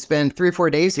come and spend 3 or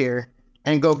 4 days here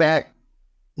and go back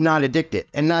not addicted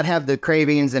and not have the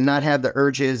cravings and not have the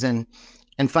urges and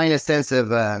find a sense of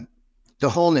the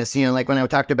wholeness. Like when I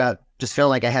talked about just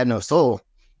feeling like I had no soul.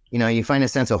 You find a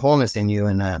sense of wholeness in you,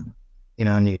 and and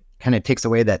it kind of takes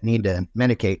away that need to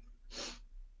medicate.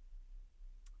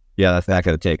 Yeah, that's not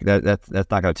going to take that's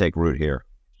not going to take root here.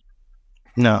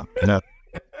 No. And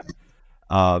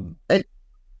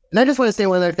I just want to say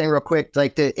one other thing real quick,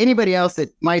 like to anybody else that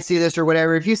might see this or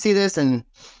whatever. If you see this, and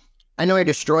I know I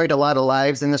destroyed a lot of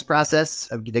lives in this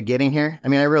process of the getting here. I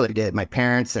mean, I really did. My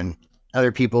parents and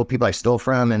other people I stole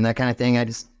from, and that kind of thing. I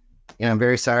just, I'm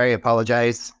very sorry. I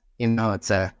apologize. It's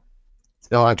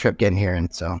been a long trip getting here,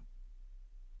 and so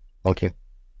thank you.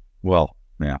 Well,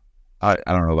 yeah, I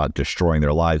don't know about destroying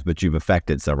their lives, but you've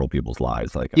affected several people's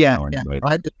lives. Like,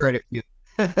 I destroyed a few.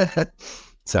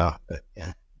 So,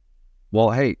 yeah.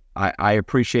 Well, hey, I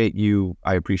appreciate you.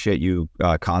 I appreciate you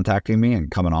contacting me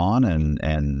and coming on,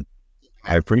 and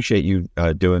I appreciate you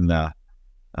doing the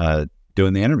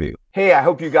interview. Hey, I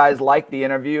hope you guys liked the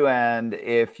interview, and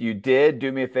if you did, do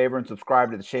me a favor and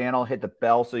subscribe to the channel, hit the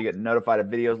bell so you get notified of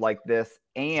videos like this,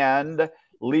 and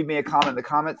leave me a comment in the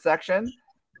comment section.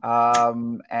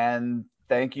 And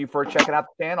thank you for checking out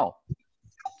the channel.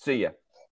 See ya.